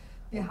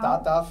 Ja.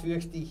 Und da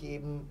fürchte ich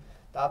eben,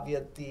 da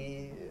wird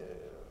die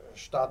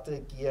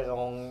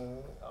Stadtregierung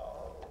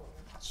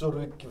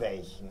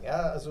zurückweichen.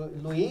 Ja. Also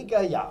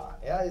Loega ja,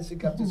 also ich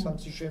glaube, das haben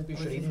Sie schön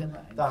beschrieben,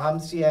 da haben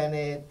Sie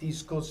eine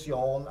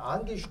Diskussion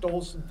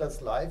angestoßen,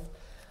 das läuft.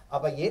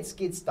 Aber jetzt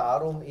geht es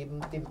darum,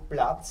 eben den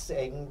Platz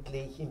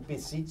eigentlich in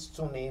Besitz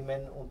zu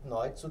nehmen und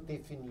neu zu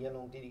definieren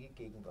und in die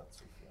Gegenwart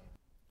zu führen.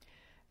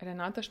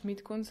 Renata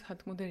Schmidkunz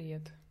hat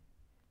moderiert.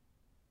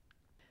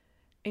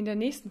 In der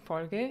nächsten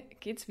Folge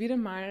geht es wieder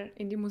mal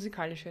in die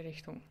musikalische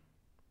Richtung.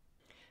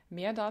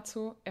 Mehr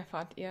dazu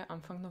erfahrt ihr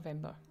Anfang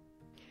November.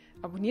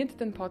 Abonniert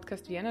den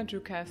Podcast Vienna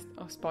Jewcast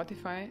auf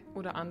Spotify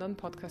oder anderen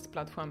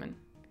Podcast-Plattformen.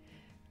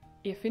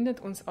 Ihr findet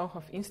uns auch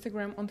auf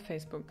Instagram und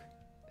Facebook.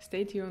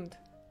 Stay tuned.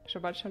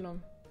 Shabbat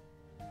Shalom.